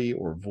salary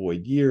or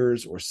void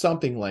years or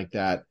something like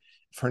that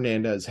if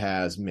Hernandez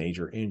has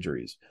major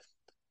injuries.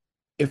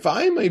 If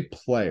I'm a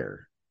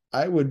player,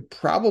 I would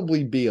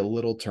probably be a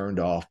little turned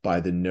off by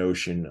the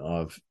notion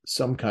of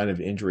some kind of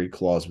injury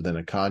clause within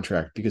a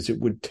contract, because it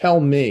would tell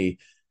me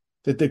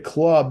that the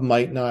club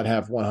might not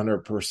have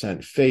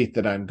 100% faith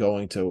that I'm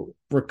going to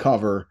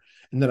recover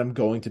and that I'm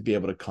going to be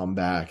able to come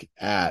back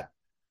at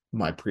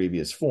my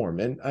previous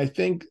form. And I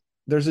think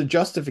there's a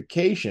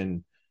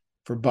justification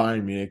for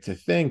Bayern Munich to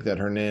think that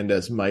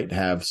Hernandez might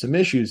have some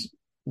issues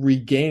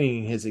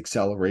regaining his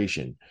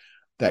acceleration,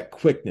 that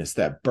quickness,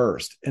 that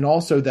burst, and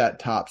also that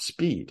top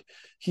speed.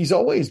 He's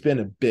always been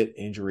a bit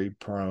injury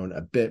prone,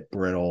 a bit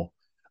brittle,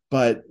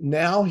 but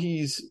now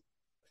he's,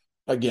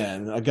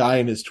 again, a guy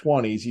in his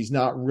 20s. He's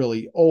not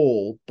really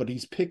old, but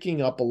he's picking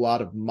up a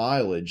lot of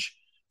mileage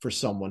for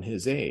someone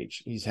his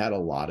age. He's had a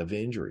lot of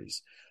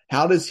injuries.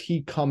 How does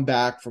he come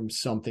back from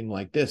something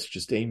like this,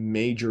 just a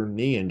major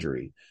knee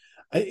injury?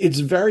 It's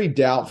very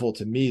doubtful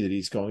to me that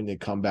he's going to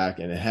come back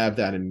and have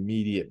that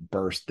immediate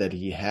burst that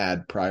he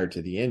had prior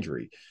to the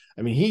injury.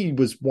 I mean, he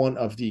was one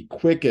of the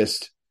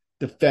quickest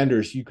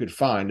defenders you could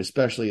find,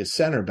 especially a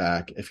center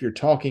back, if you're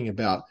talking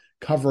about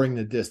covering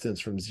the distance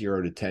from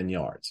 0 to 10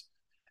 yards.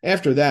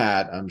 After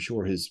that, I'm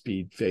sure his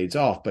speed fades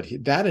off, but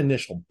that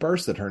initial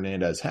burst that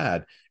Hernandez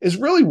had is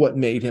really what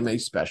made him a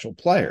special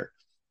player.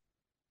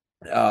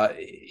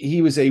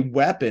 He was a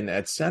weapon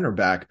at center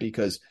back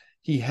because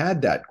he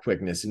had that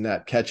quickness and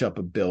that catch-up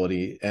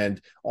ability, and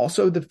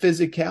also the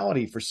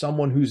physicality for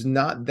someone who's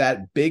not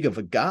that big of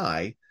a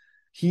guy.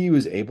 He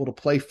was able to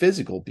play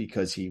physical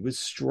because he was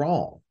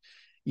strong,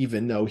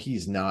 even though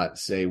he's not,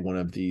 say, one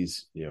of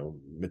these,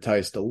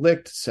 Matthijs de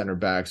Ligt center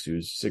backs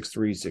who's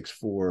 6'3",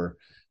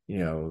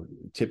 6'4",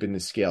 tipping the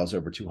scales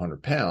over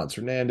 200 pounds.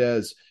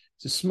 Hernandez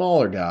is a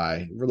smaller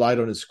guy, relied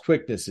on his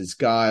quickness, his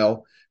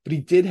guile, but he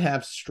did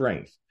have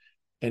strength.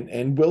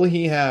 And will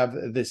he have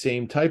the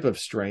same type of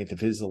strength if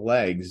his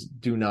legs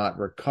do not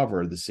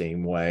recover the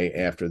same way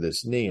after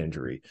this knee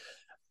injury?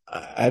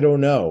 I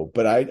don't know,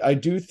 but I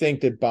do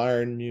think that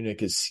Bayern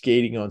Munich is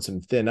skating on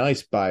some thin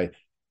ice by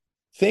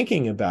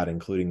thinking about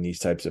including these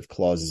types of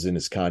clauses in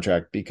his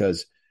contract,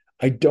 because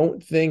I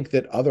don't think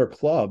that other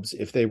clubs,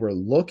 if they were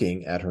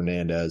looking at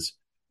Hernandez,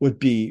 would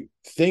be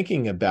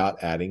thinking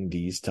about adding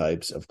these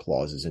types of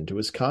clauses into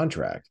his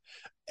contract.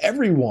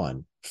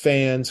 Everyone,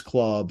 fans,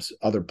 clubs,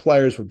 other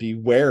players, would be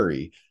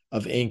wary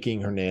of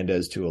inking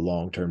Hernandez to a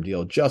long-term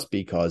deal just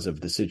because of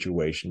the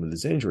situation with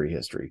his injury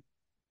history.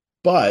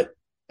 But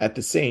at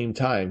the same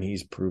time,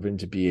 he's proven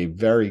to be a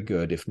very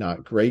good, if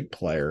not great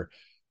player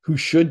who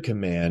should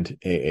command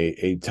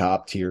a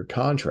top-tier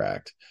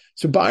contract.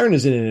 So Bayern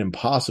is in an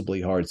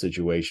impossibly hard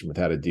situation with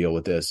how to deal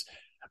with this.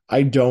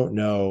 I don't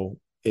know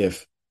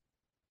if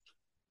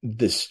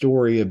the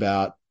story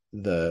about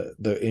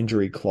the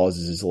injury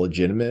clauses is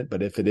legitimate,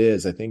 but if it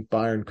is, I think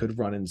Bayern could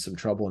run into some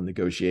trouble in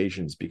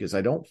negotiations, because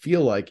I don't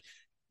feel like,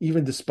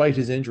 even despite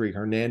his injury,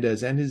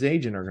 Hernandez and his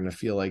agent are going to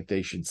feel like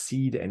they should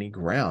cede any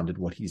ground in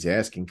what he's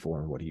asking for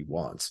and what he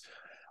wants.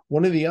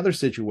 One of the other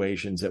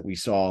situations that we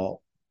saw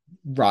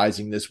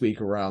rising this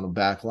week around the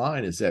back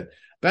line is that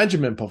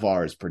Benjamin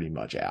Pavard is pretty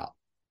much out.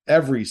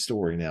 Every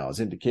story now is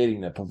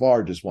indicating that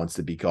Pavard just wants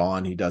to be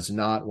gone. He does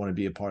not want to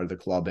be a part of the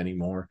club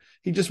anymore.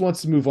 He just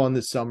wants to move on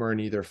this summer and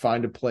either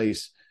find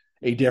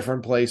a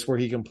different place where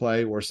he can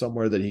play, or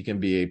somewhere that he can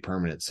be a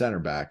permanent center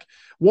back.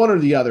 One or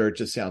the other, it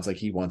just sounds like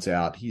he wants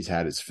out. He's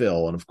had his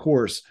fill. And of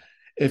course,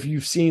 if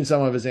you've seen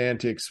some of his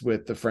antics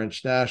with the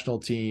French national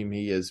team,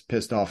 he has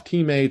pissed off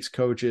teammates,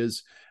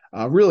 coaches,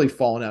 really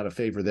fallen out of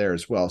favor there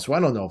as well. So I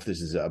don't know if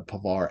this is a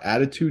Pavard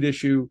attitude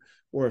issue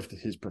or if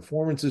his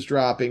performance is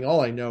dropping.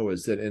 All I know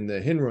is that in the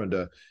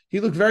Hinrunde,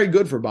 he looked very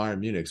good for Bayern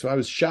Munich. So I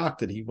was shocked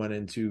that he went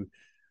into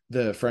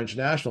the French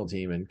national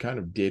team and kind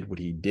of did what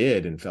he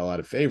did and fell out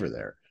of favor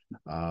there.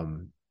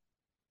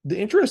 The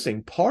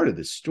interesting part of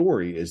this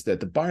story is that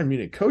the Bayern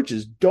Munich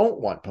coaches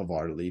don't want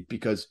Pavard to leave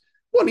because,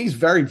 one, he's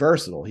very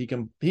versatile.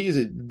 He's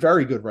a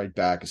very good right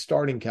back, a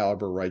starting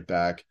caliber right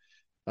back.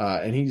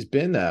 And he's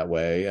been that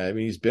way. I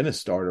mean, he's been a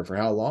starter for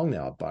how long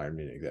now at Bayern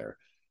Munich there?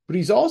 But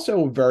he's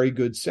also a very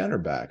good center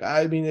back.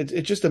 I mean,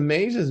 it just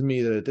amazes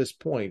me that at this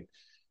point,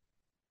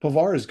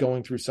 Pavard is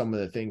going through some of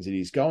the things that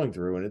he's going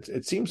through, and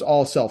it seems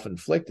all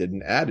self-inflicted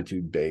and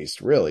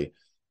attitude-based, really.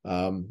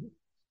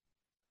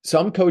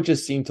 Some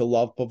coaches seem to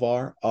love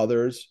Pavard.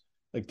 Others,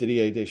 like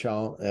Didier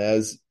Deschamps,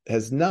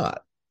 has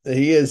not.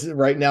 He is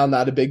right now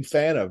not a big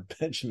fan of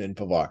Benjamin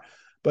Pavard.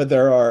 But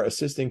there are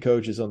assistant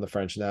coaches on the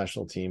French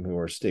national team who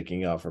are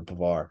sticking up for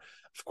Pavard.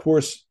 Of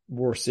course,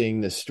 we're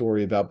seeing this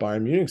story about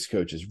Bayern Munich's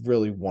coaches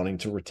really wanting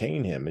to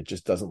retain him. It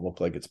just doesn't look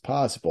like it's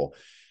possible.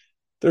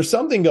 There's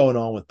something going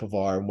on with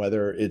Pavard, and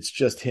whether it's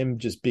just him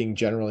just being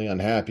generally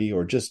unhappy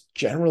or just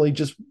generally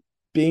just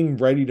being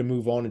ready to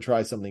move on and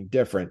try something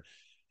different,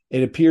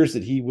 it appears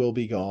that he will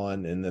be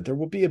gone and that there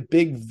will be a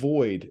big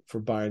void for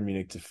Bayern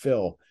Munich to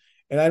fill.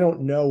 And I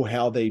don't know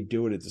how they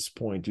do it at this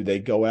point. Do they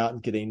go out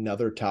and get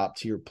another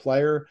top-tier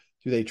player?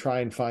 Do they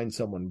try and find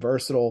someone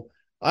versatile?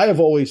 I have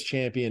always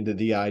championed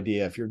the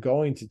idea, if you're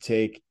going to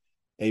take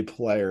a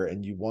player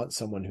and you want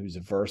someone who's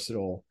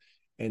versatile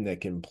and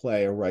that can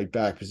play a right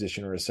back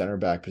position or a center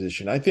back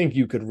position, I think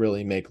you could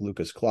really make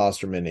Lucas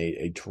Klosterman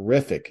a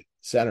terrific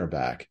center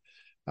back.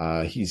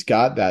 He's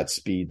got that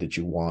speed that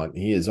you want.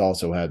 He has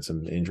also had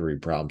some injury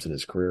problems in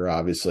his career,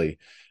 obviously.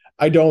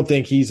 I don't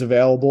think he's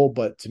available,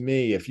 but to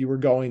me, if you were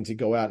going to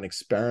go out and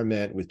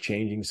experiment with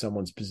changing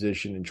someone's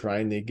position and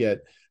trying to get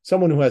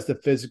someone who has the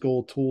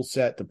physical tool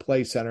set to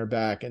play center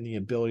back and the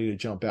ability to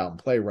jump out and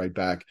play right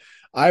back,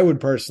 I would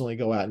personally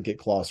go out and get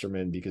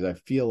Klosterman, because I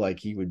feel like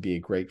he would be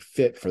a great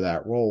fit for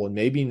that role, and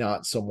maybe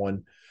not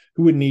someone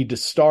who would need to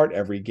start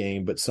every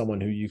game, but someone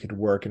who you could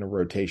work in a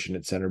rotation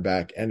at center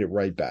back and at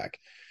right back.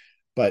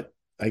 But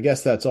I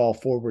guess that's all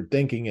forward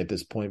thinking at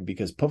this point,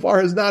 because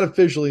Pavard has not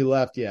officially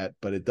left yet,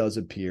 but it does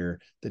appear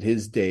that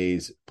his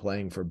days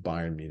playing for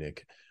Bayern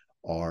Munich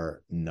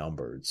are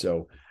numbered.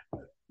 So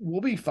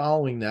we'll be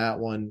following that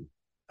one.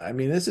 I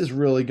mean, this is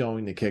really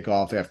going to kick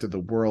off after the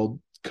World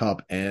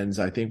Cup ends.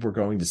 I think we're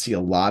going to see a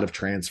lot of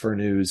transfer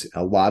news,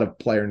 a lot of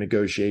player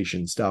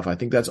negotiation stuff. I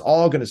think that's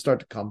all going to start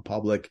to come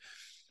public.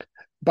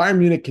 Bayern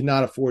Munich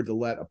cannot afford to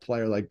let a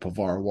player like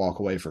Pavard walk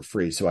away for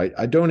free. So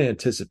I don't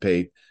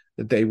anticipate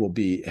that they will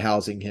be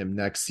housing him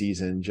next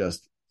season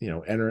just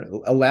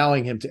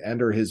allowing him to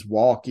enter his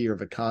walk year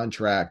of a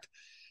contract,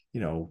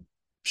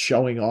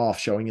 showing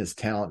his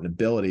talent and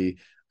ability.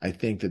 I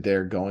think that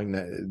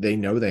they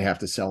know they have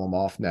to sell him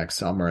off next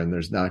summer, and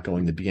there's not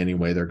going to be any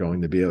way they're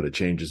going to be able to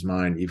change his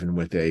mind, even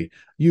with a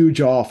huge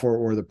offer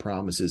or the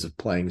promises of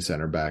playing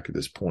center back at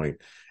this point.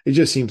 It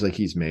just seems like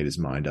he's made his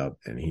mind up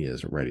and he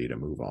is ready to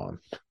move on.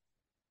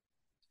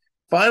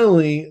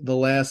 Finally, the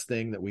last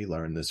thing that we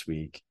learned this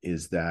week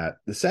is that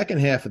the second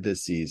half of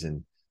this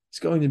season is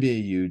going to be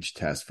a huge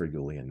test for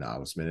Julian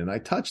Nagelsmann. And I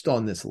touched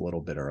on this a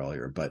little bit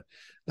earlier, but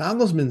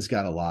Nagelsmann's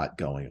got a lot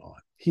going on.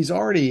 He's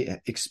already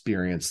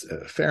experienced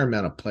a fair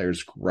amount of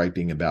players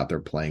griping about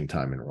their playing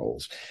time and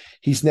roles.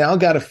 He's now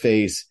got to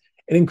face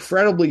an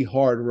incredibly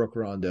hard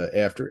Rückrunde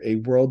after a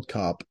World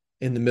Cup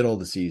in the middle of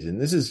the season.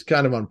 This is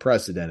kind of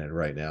unprecedented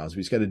right now, so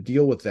he's got to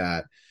deal with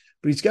that.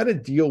 But he's got to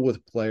deal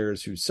with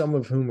players some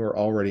of whom are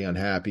already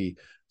unhappy,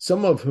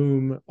 some of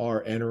whom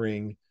are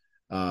entering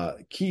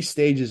key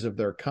stages of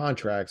their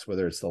contracts,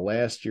 whether it's the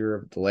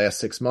last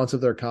 6 months of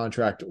their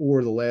contract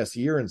or the last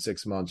year and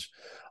 6 months,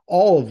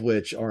 all of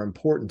which are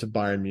important to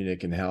Bayern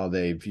Munich and how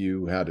they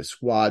view how to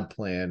squad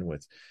plan,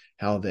 with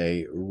how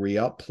they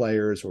re-up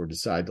players or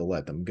decide to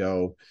let them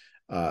go.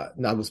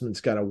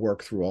 Nagelsmann's got to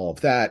work through all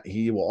of that.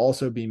 He will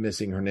also be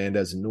missing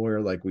Hernandez and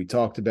Neuer, like we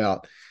talked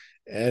about.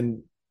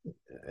 And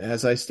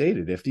as I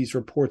stated, if these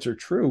reports are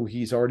true,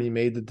 he's already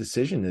made the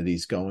decision that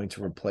he's going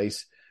to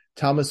replace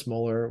Thomas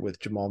Muller with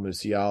Jamal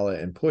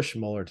Musiala and push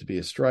Muller to be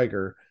a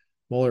striker.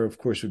 Muller, of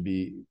course, would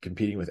be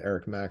competing with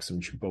Eric Maxim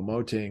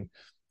Choupo-Moting,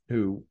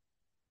 who,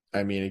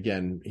 I mean,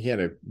 again, he had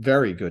a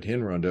very good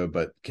Hinrunde,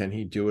 but can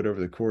he do it over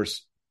the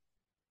course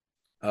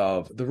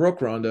of the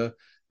Rückrunde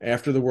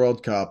after the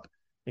World Cup?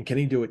 And can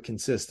he do it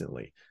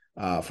consistently?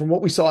 From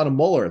what we saw out of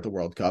Muller at the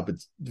World Cup,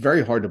 it's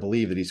very hard to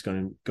believe that he's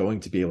going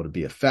to be able to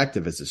be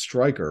effective as a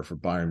striker for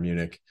Bayern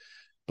Munich.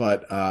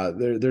 But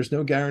there's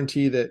no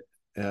guarantee that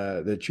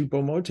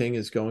Choupo-Moting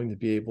is going to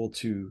be able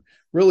to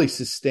really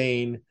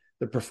sustain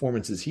the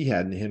performances he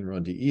had in the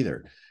Hinrunde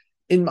either.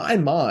 In my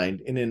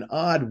mind, in an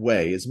odd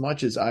way, as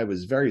much as I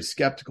was very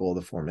skeptical of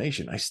the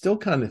formation, I still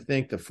kind of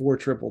think the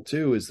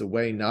 4-2-2 is the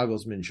way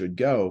Nagelsmann should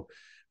go.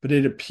 But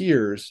it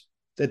appears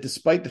that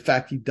despite the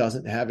fact he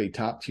doesn't have a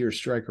top-tier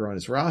striker on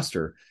his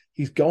roster,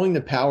 he's going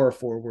to power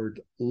forward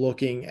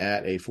looking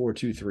at a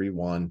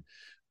 4-2-3-1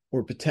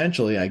 or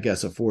potentially, I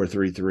guess, a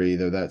 4-3-3,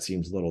 though that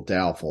seems a little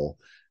doubtful,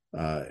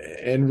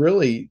 and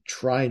really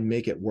try and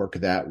make it work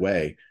that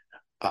way.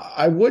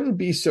 I wouldn't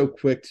be so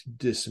quick to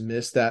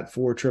dismiss that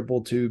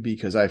 4-2-2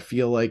 because I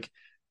feel like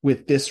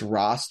with this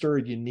roster,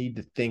 you need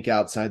to think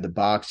outside the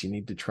box. You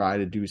need to try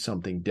to do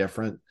something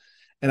different.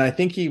 And I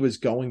think he was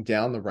going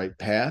down the right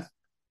path.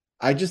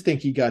 I just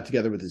think he got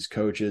together with his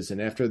coaches,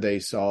 and after they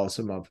saw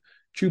some of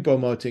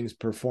Choupo-Moting's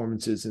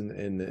performances in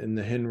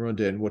the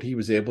Hinrunde and what he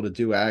was able to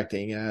do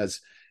acting as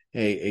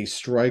a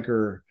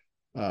striker,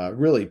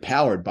 really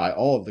powered by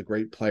all of the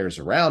great players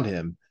around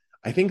him,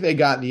 I think they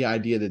got the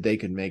idea that they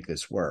could make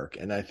this work.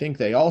 And I think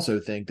they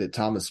also think that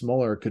Thomas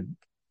Muller could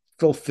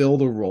fulfill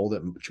the role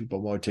that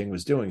Choupo-Moting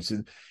was doing.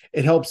 So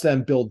it helps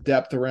them build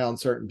depth around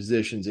certain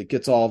positions. It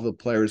gets all of the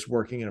players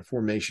working in a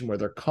formation where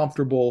they're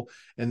comfortable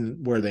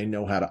and where they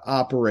know how to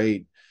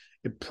operate.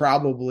 It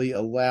probably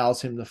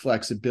allows him the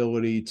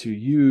flexibility to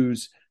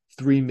use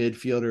three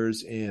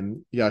midfielders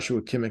in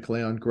Joshua Kimmich,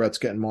 Leon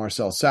Goretzka, and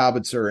Marcel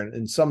Sabitzer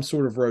and some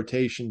sort of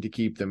rotation to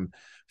keep them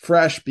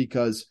fresh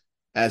because,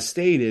 as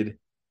stated,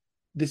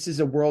 this is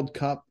a World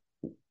Cup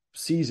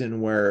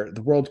season where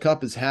the World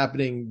Cup is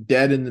happening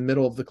dead in the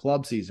middle of the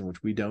club season,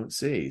 which we don't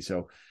see.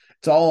 So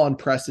it's all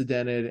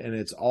unprecedented, and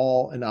it's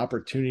all an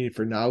opportunity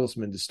for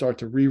Nagelsmann to start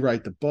to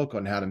rewrite the book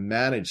on how to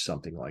manage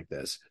something like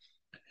this.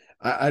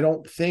 I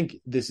don't think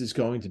this is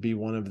going to be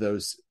one of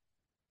those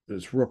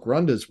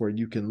Rückrundes where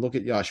you can look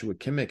at Joshua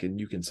Kimmich and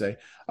you can say,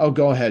 oh,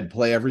 go ahead,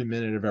 play every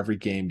minute of every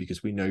game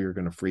because we know you're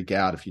going to freak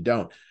out if you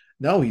don't.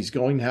 No, he's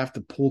going to have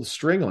to pull the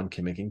string on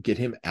Kimmich and get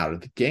him out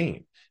of the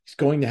game. He's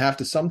going to have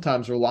to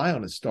sometimes rely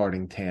on his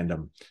starting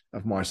tandem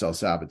of Marcel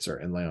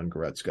Sabitzer and Leon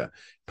Goretzka.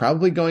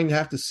 Probably going to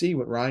have to see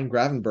what Ryan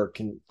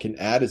Gravenberch can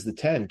add as the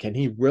 10. Can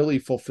he really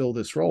fulfill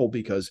this role?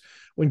 Because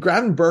when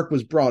Gravenberch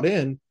was brought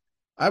in,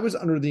 I was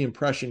under the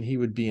impression he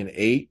would be an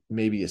 8,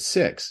 maybe a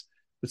 6.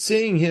 But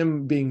seeing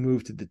him being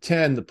moved to the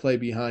 10 to play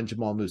behind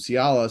Jamal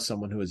Musiala,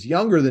 someone who is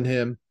younger than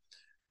him,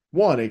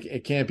 one,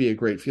 it can't be a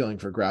great feeling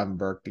for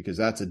Gravenberch because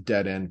that's a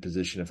dead-end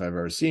position if I've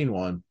ever seen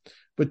one.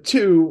 But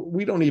two,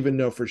 we don't even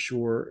know for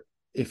sure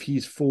if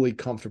he's fully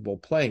comfortable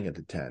playing at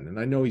the 10. And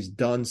I know he's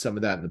done some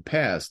of that in the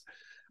past,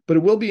 but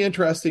it will be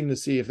interesting to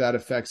see if that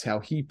affects how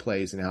he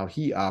plays and how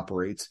he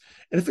operates.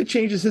 And if it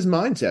changes his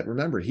mindset.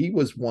 Remember, he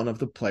was one of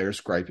the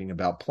players griping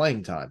about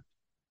playing time.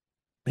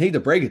 I hate to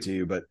break it to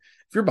you, but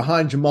if you're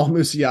behind Jamal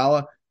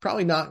Musiala,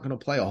 probably not going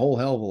to play a whole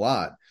hell of a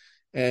lot.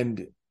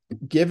 And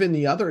given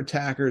the other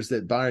attackers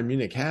that Bayern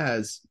Munich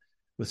has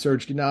with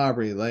Serge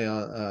Gnabry,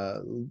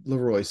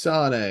 Leroy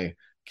Sané,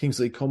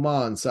 Kingsley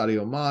Coman,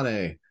 Sadio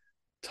Mane,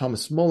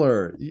 Thomas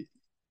Muller,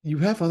 you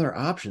have other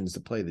options to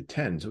play the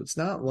 10. So it's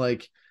not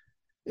like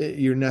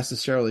you're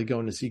necessarily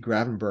going to see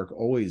Gravenberch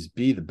always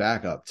be the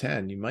backup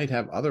 10. You might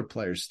have other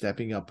players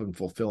stepping up and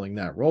fulfilling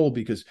that role,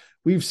 because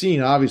we've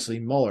seen, obviously,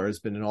 Muller has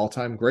been an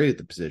all-time great at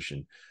the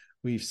position.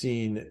 We've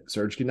seen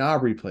Serge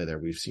Gnabry play there.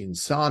 We've seen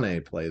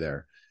Sané play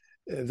there.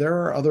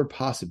 There are other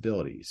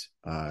possibilities.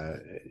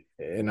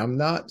 And I'm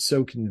not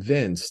so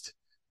convinced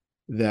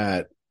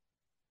that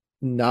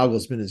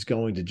Nagelsmann is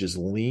going to just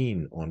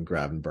lean on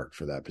Gravenberch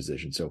for that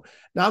position. So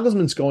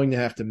Nagelsmann's going to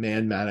have to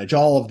man manage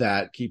all of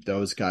that, keep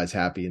those guys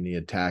happy in the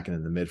attack and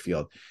in the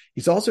midfield.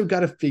 He's also got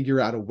to figure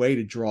out a way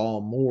to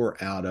draw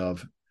more out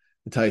of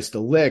Matthijs de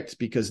Ligt,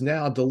 because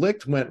now de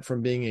Ligt went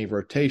from being a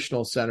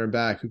rotational center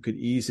back who could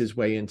ease his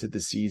way into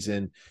the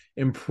season,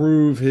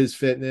 improve his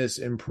fitness,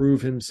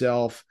 improve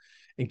himself,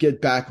 and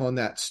get back on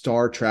that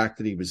star track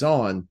that he was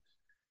on.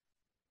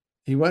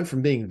 He went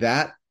from being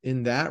that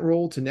in that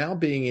role to now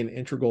being an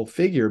integral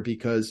figure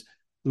because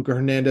Luca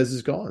Hernandez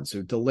is gone.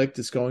 So de Ligt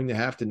is going to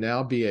have to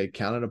now be a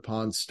counted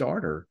upon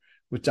starter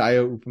with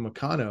Dayot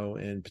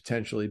Upamecano and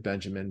potentially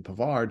Benjamin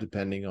Pavard,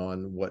 depending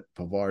on what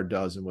Pavard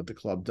does and what the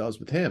club does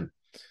with him.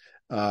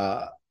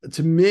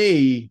 To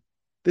me,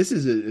 this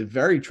is a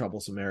very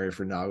troublesome area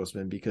for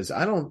Nagelsmann, because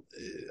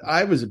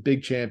I was a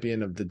big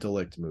champion of the de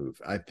Ligt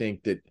move. I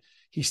think that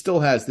he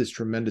still has this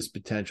tremendous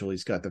potential.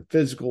 He's got the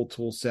physical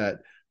tool set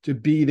to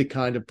be the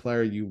kind of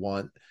player you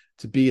want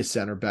to be a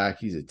center back.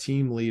 He's a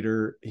team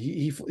leader.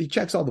 He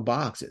checks all the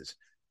boxes.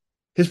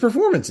 His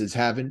performances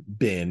haven't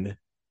been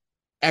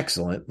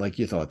excellent like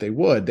you thought they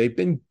would. They've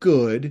been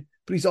good,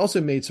 but he's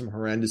also made some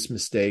horrendous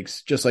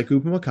mistakes, just like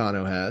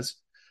Upamecano has.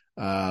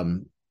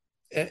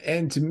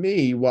 And to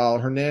me, while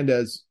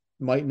Hernandez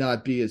might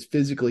not be as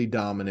physically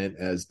dominant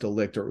as de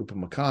Ligt or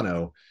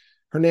Upamecano,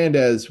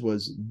 Hernandez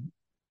was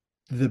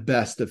the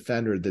best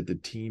defender that the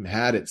team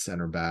had at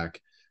center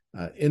back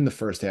in the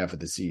first half of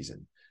the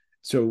season.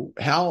 So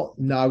how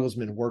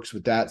Nagelsmann works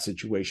with that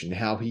situation,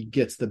 how he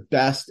gets the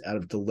best out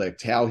of de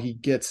Ligt, how he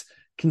gets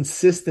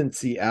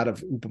consistency out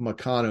of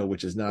Upamecano,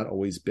 which has not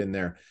always been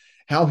there,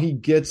 how he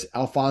gets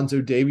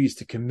Alphonso Davies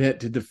to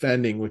commit to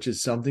defending, which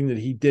is something that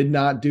he did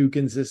not do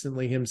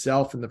consistently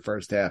himself in the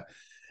first half.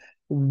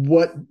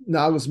 What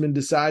Nagelsmann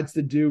decides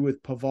to do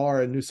with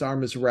Pavard and Noussair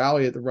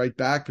Mazraoui at the right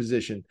back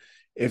position.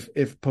 If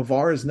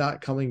Pavard is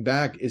not coming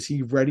back, is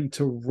he ready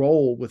to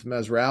roll with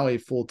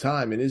Mazraoui full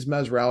time? And is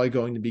Mazraoui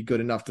going to be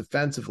good enough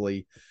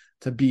defensively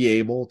to be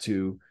able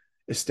to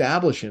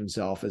establish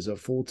himself as a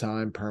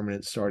full-time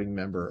permanent starting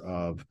member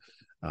of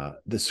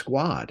the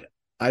squad?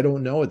 I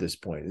don't know at this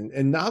point.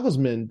 And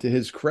Nagelsmann, to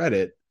his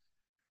credit,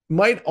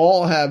 might have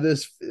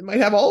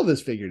all of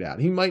this figured out.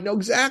 He might know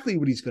exactly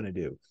what he's going to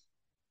do.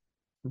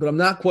 But I'm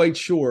not quite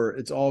sure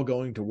it's all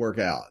going to work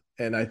out.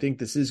 And I think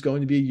this is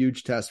going to be a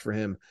huge test for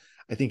him.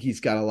 I think he's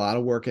got a lot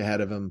of work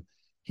ahead of him.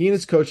 He and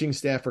his coaching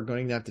staff are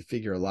going to have to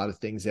figure a lot of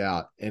things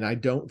out. And I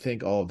don't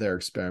think all of their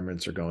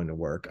experiments are going to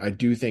work. I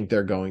do think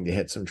they're going to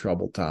hit some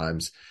troubled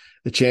times.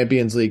 The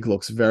Champions League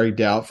looks very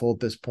doubtful at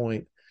this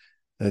point.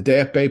 The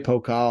DFB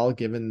Pokal,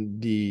 given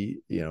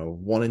the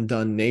one and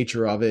done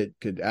nature of it,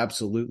 could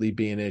absolutely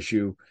be an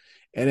issue.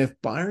 And if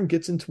Bayern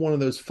gets into one of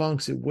those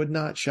funks, it would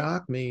not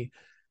shock me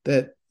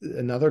that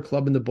another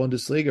club in the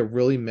Bundesliga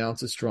really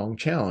mounts a strong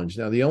challenge.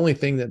 Now, the only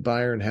thing that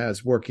Bayern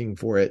has working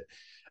for it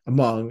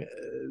among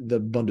the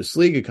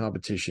Bundesliga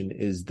competition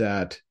is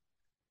that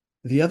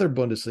the other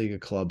Bundesliga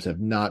clubs have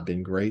not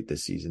been great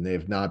this season. They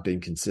have not been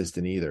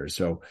consistent either.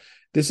 So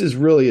this is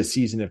really a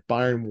season, if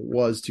Bayern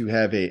was to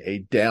have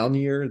a down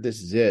year,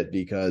 this is it,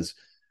 because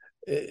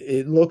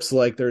it looks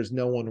like there's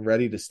no one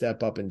ready to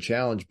step up and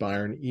challenge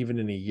Bayern, even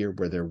in a year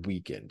where they're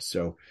weakened.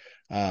 So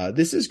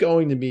this is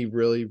going to be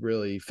really,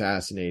 really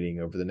fascinating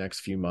over the next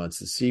few months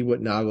to see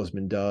what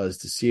Nagelsmann does,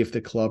 to see if the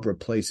club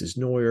replaces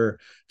Neuer,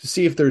 to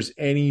see if there's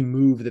any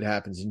move that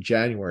happens in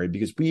January,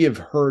 because we have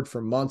heard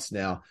for months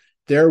now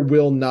there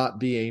will not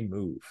be a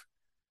move.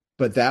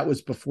 But that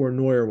was before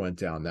Neuer went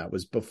down. That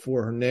was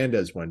before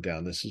Hernandez went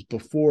down. This is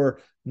before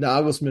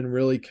Nagelsmann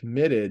really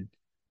committed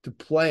to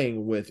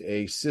playing with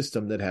a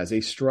system that has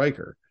a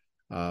striker.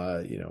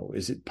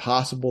 Is it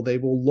possible they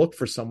will look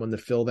for someone to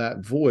fill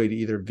that void,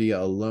 either via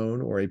a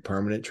loan or a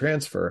permanent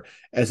transfer,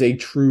 as a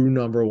true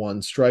number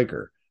one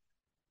striker?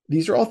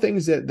 These are all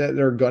things that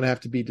are going to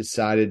have to be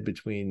decided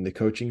between the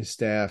coaching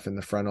staff and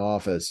the front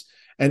office.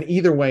 And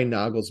either way,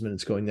 Nagelsmann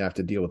is going to have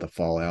to deal with the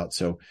fallout.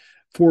 So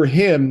for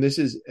him, this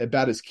is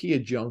about as key a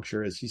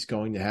juncture as he's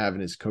going to have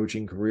in his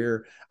coaching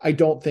career. I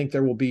don't think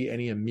there will be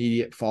any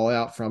immediate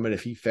fallout from it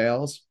if he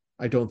fails.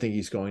 I don't think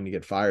he's going to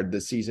get fired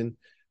this season.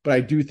 But I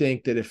do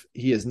think that if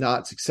he is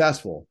not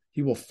successful,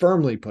 he will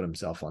firmly put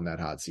himself on that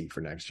hot seat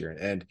for next year.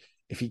 And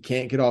if he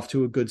can't get off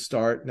to a good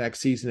start next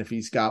season, if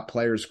he's got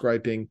players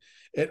griping,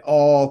 it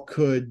all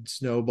could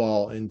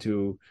snowball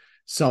into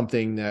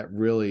something that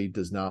really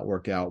does not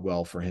work out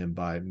well for him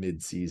by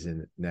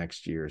mid-season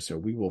next year. So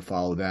we will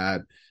follow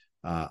that.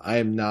 I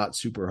am not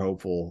super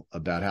hopeful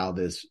about how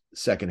this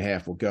second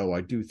half will go.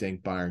 I do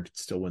think Bayern could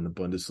still win the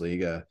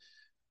Bundesliga.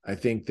 I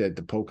think that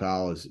the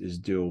Pokal is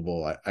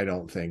doable. I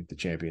don't think the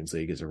Champions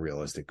League is a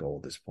realistic goal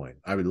at this point.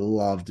 I would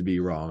love to be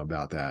wrong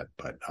about that,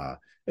 but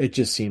it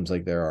just seems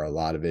like there are a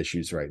lot of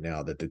issues right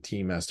now that the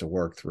team has to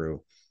work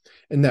through,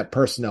 and that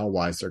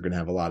personnel-wise, they're going to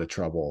have a lot of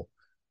trouble.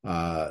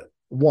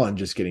 One,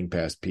 just getting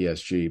past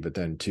PSG, but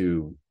then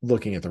two,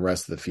 looking at the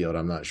rest of the field,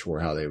 I'm not sure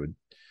how they would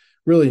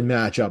really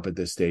match up at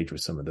this stage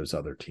with some of those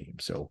other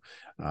teams. So,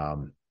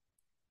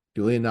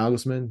 Julian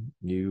Nagelsmann,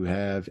 you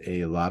have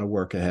a lot of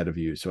work ahead of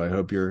you. So I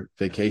hope your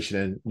vacation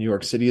in New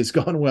York City has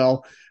gone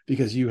well,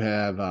 because you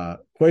have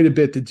quite a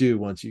bit to do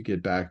once you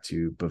get back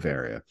to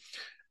Bavaria.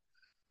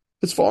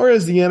 As far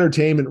as the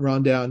entertainment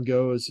rundown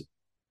goes,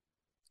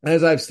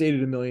 as I've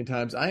stated a million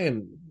times, I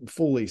am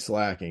fully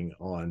slacking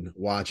on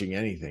watching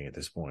anything at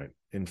this point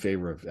in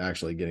favor of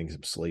actually getting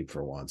some sleep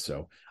for once.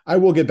 So I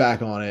will get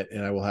back on it,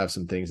 and I will have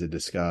some things to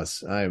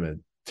discuss. I am a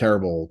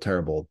terrible,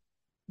 terrible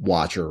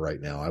watcher right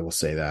now. I will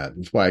say that.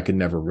 That's why I could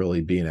never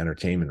really be an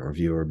entertainment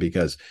reviewer,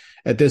 because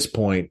at this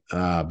point,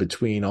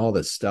 between all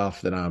the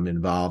stuff that I'm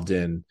involved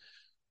in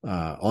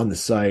on the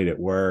site, at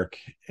work,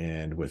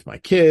 and with my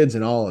kids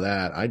and all of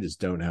that, I just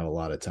don't have a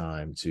lot of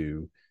time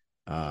to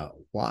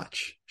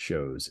watch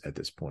shows at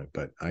this point.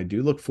 But I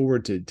do look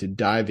forward to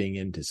diving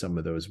into some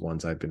of those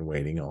ones I've been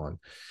waiting on.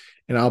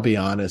 And I'll be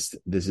honest,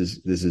 this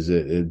is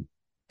a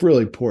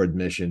really poor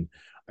admission.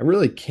 I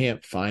really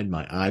can't find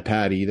my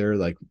iPad either.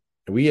 Like,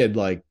 we had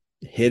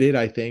hid it,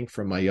 I think,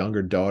 from my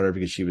younger daughter,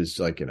 because she was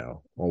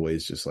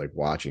always just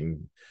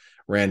watching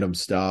random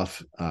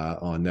stuff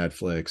on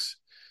Netflix.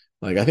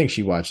 I think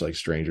she watched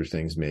Stranger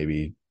Things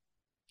maybe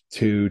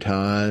 2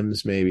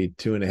 times, maybe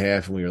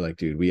 2.5. And we were like,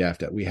 dude, we have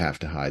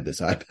to hide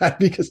this iPad,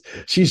 because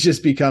she's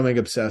just becoming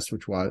obsessed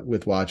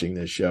with watching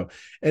this show.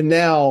 And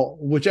now,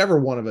 whichever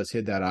one of us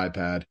hid that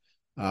iPad,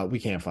 we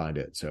can't find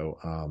it. So,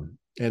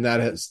 and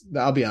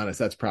I'll be honest,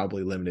 that's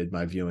probably limited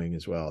my viewing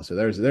as well. So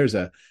there's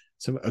a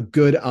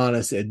good,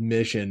 honest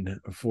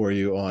admission for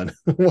you on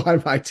why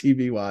my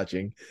TV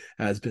watching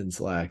has been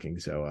slacking.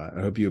 So I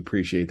hope you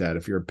appreciate that.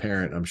 If you're a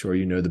parent, I'm sure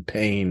you know the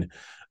pain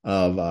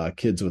of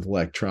kids with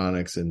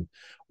electronics. And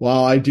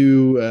while I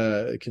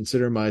do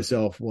consider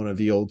myself one of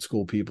the old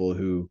school people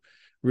who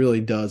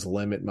really does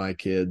limit my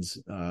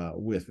kids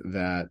with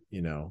that,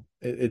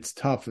 it's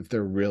tough if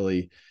they're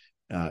really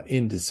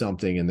into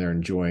something and they're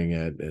enjoying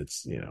it.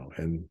 It's,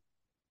 and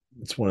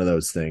it's one of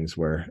those things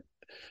where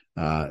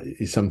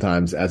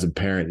sometimes as a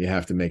parent, you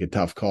have to make a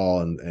tough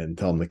call and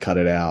tell them to cut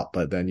it out.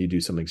 But then you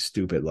do something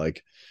stupid,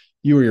 like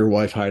you or your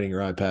wife hiding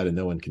your iPad and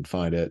no one can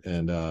find it.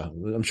 And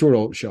I'm sure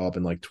it'll show up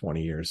in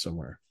 20 years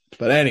somewhere.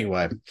 But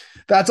anyway,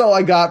 that's all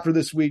I got for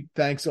this week.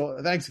 Thanks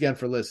again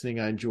for listening.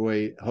 I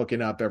enjoy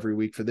hooking up every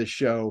week for this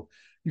show.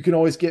 You can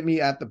always get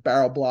me at the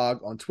Barrel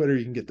Blog on Twitter.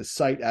 You can get the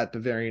site at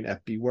Bavarian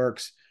FB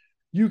Works.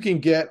 You can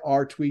get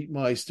our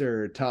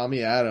Tweetmeister,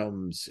 Tommy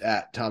Adams,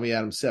 at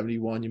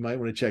TommyAdams71. You might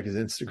want to check his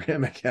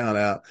Instagram account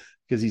out,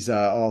 because he's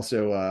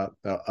also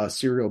a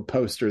serial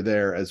poster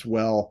there as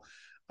well.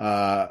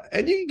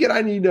 And you can get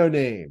I Need No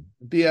Name,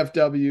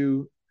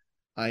 BFW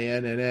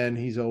INNN.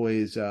 He's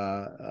always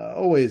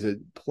a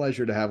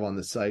pleasure to have on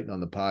the site and on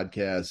the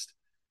podcast.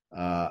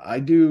 I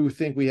do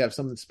think we have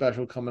something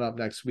special coming up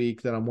next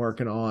week that I'm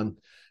working on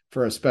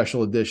for a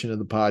special edition of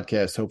the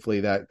podcast. Hopefully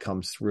that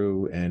comes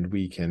through and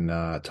we can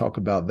talk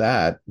about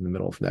that in the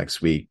middle of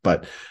next week.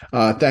 But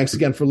thanks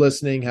again for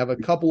listening. Have a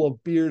couple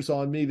of beers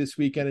on me this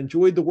weekend.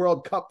 Enjoyed the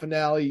World Cup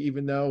finale,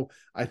 even though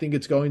I think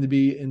it's going to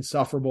be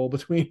insufferable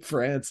between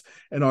France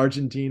and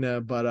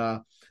Argentina.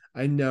 But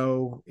I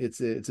know it's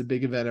a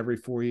big event every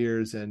 4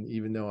 years. And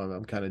even though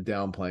I'm kind of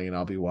downplaying it,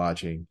 I'll be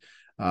watching.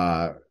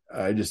 I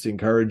just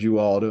encourage you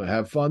all to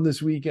have fun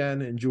this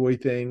weekend, enjoy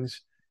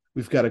things.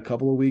 We've got a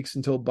couple of weeks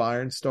until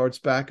Bayern starts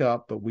back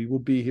up, but we will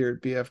be here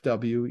at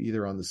BFW,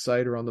 either on the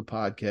site or on the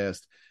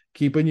podcast,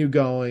 keeping you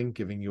going,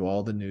 giving you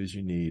all the news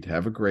you need.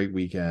 Have a great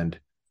weekend.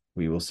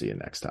 We will see you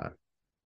next time.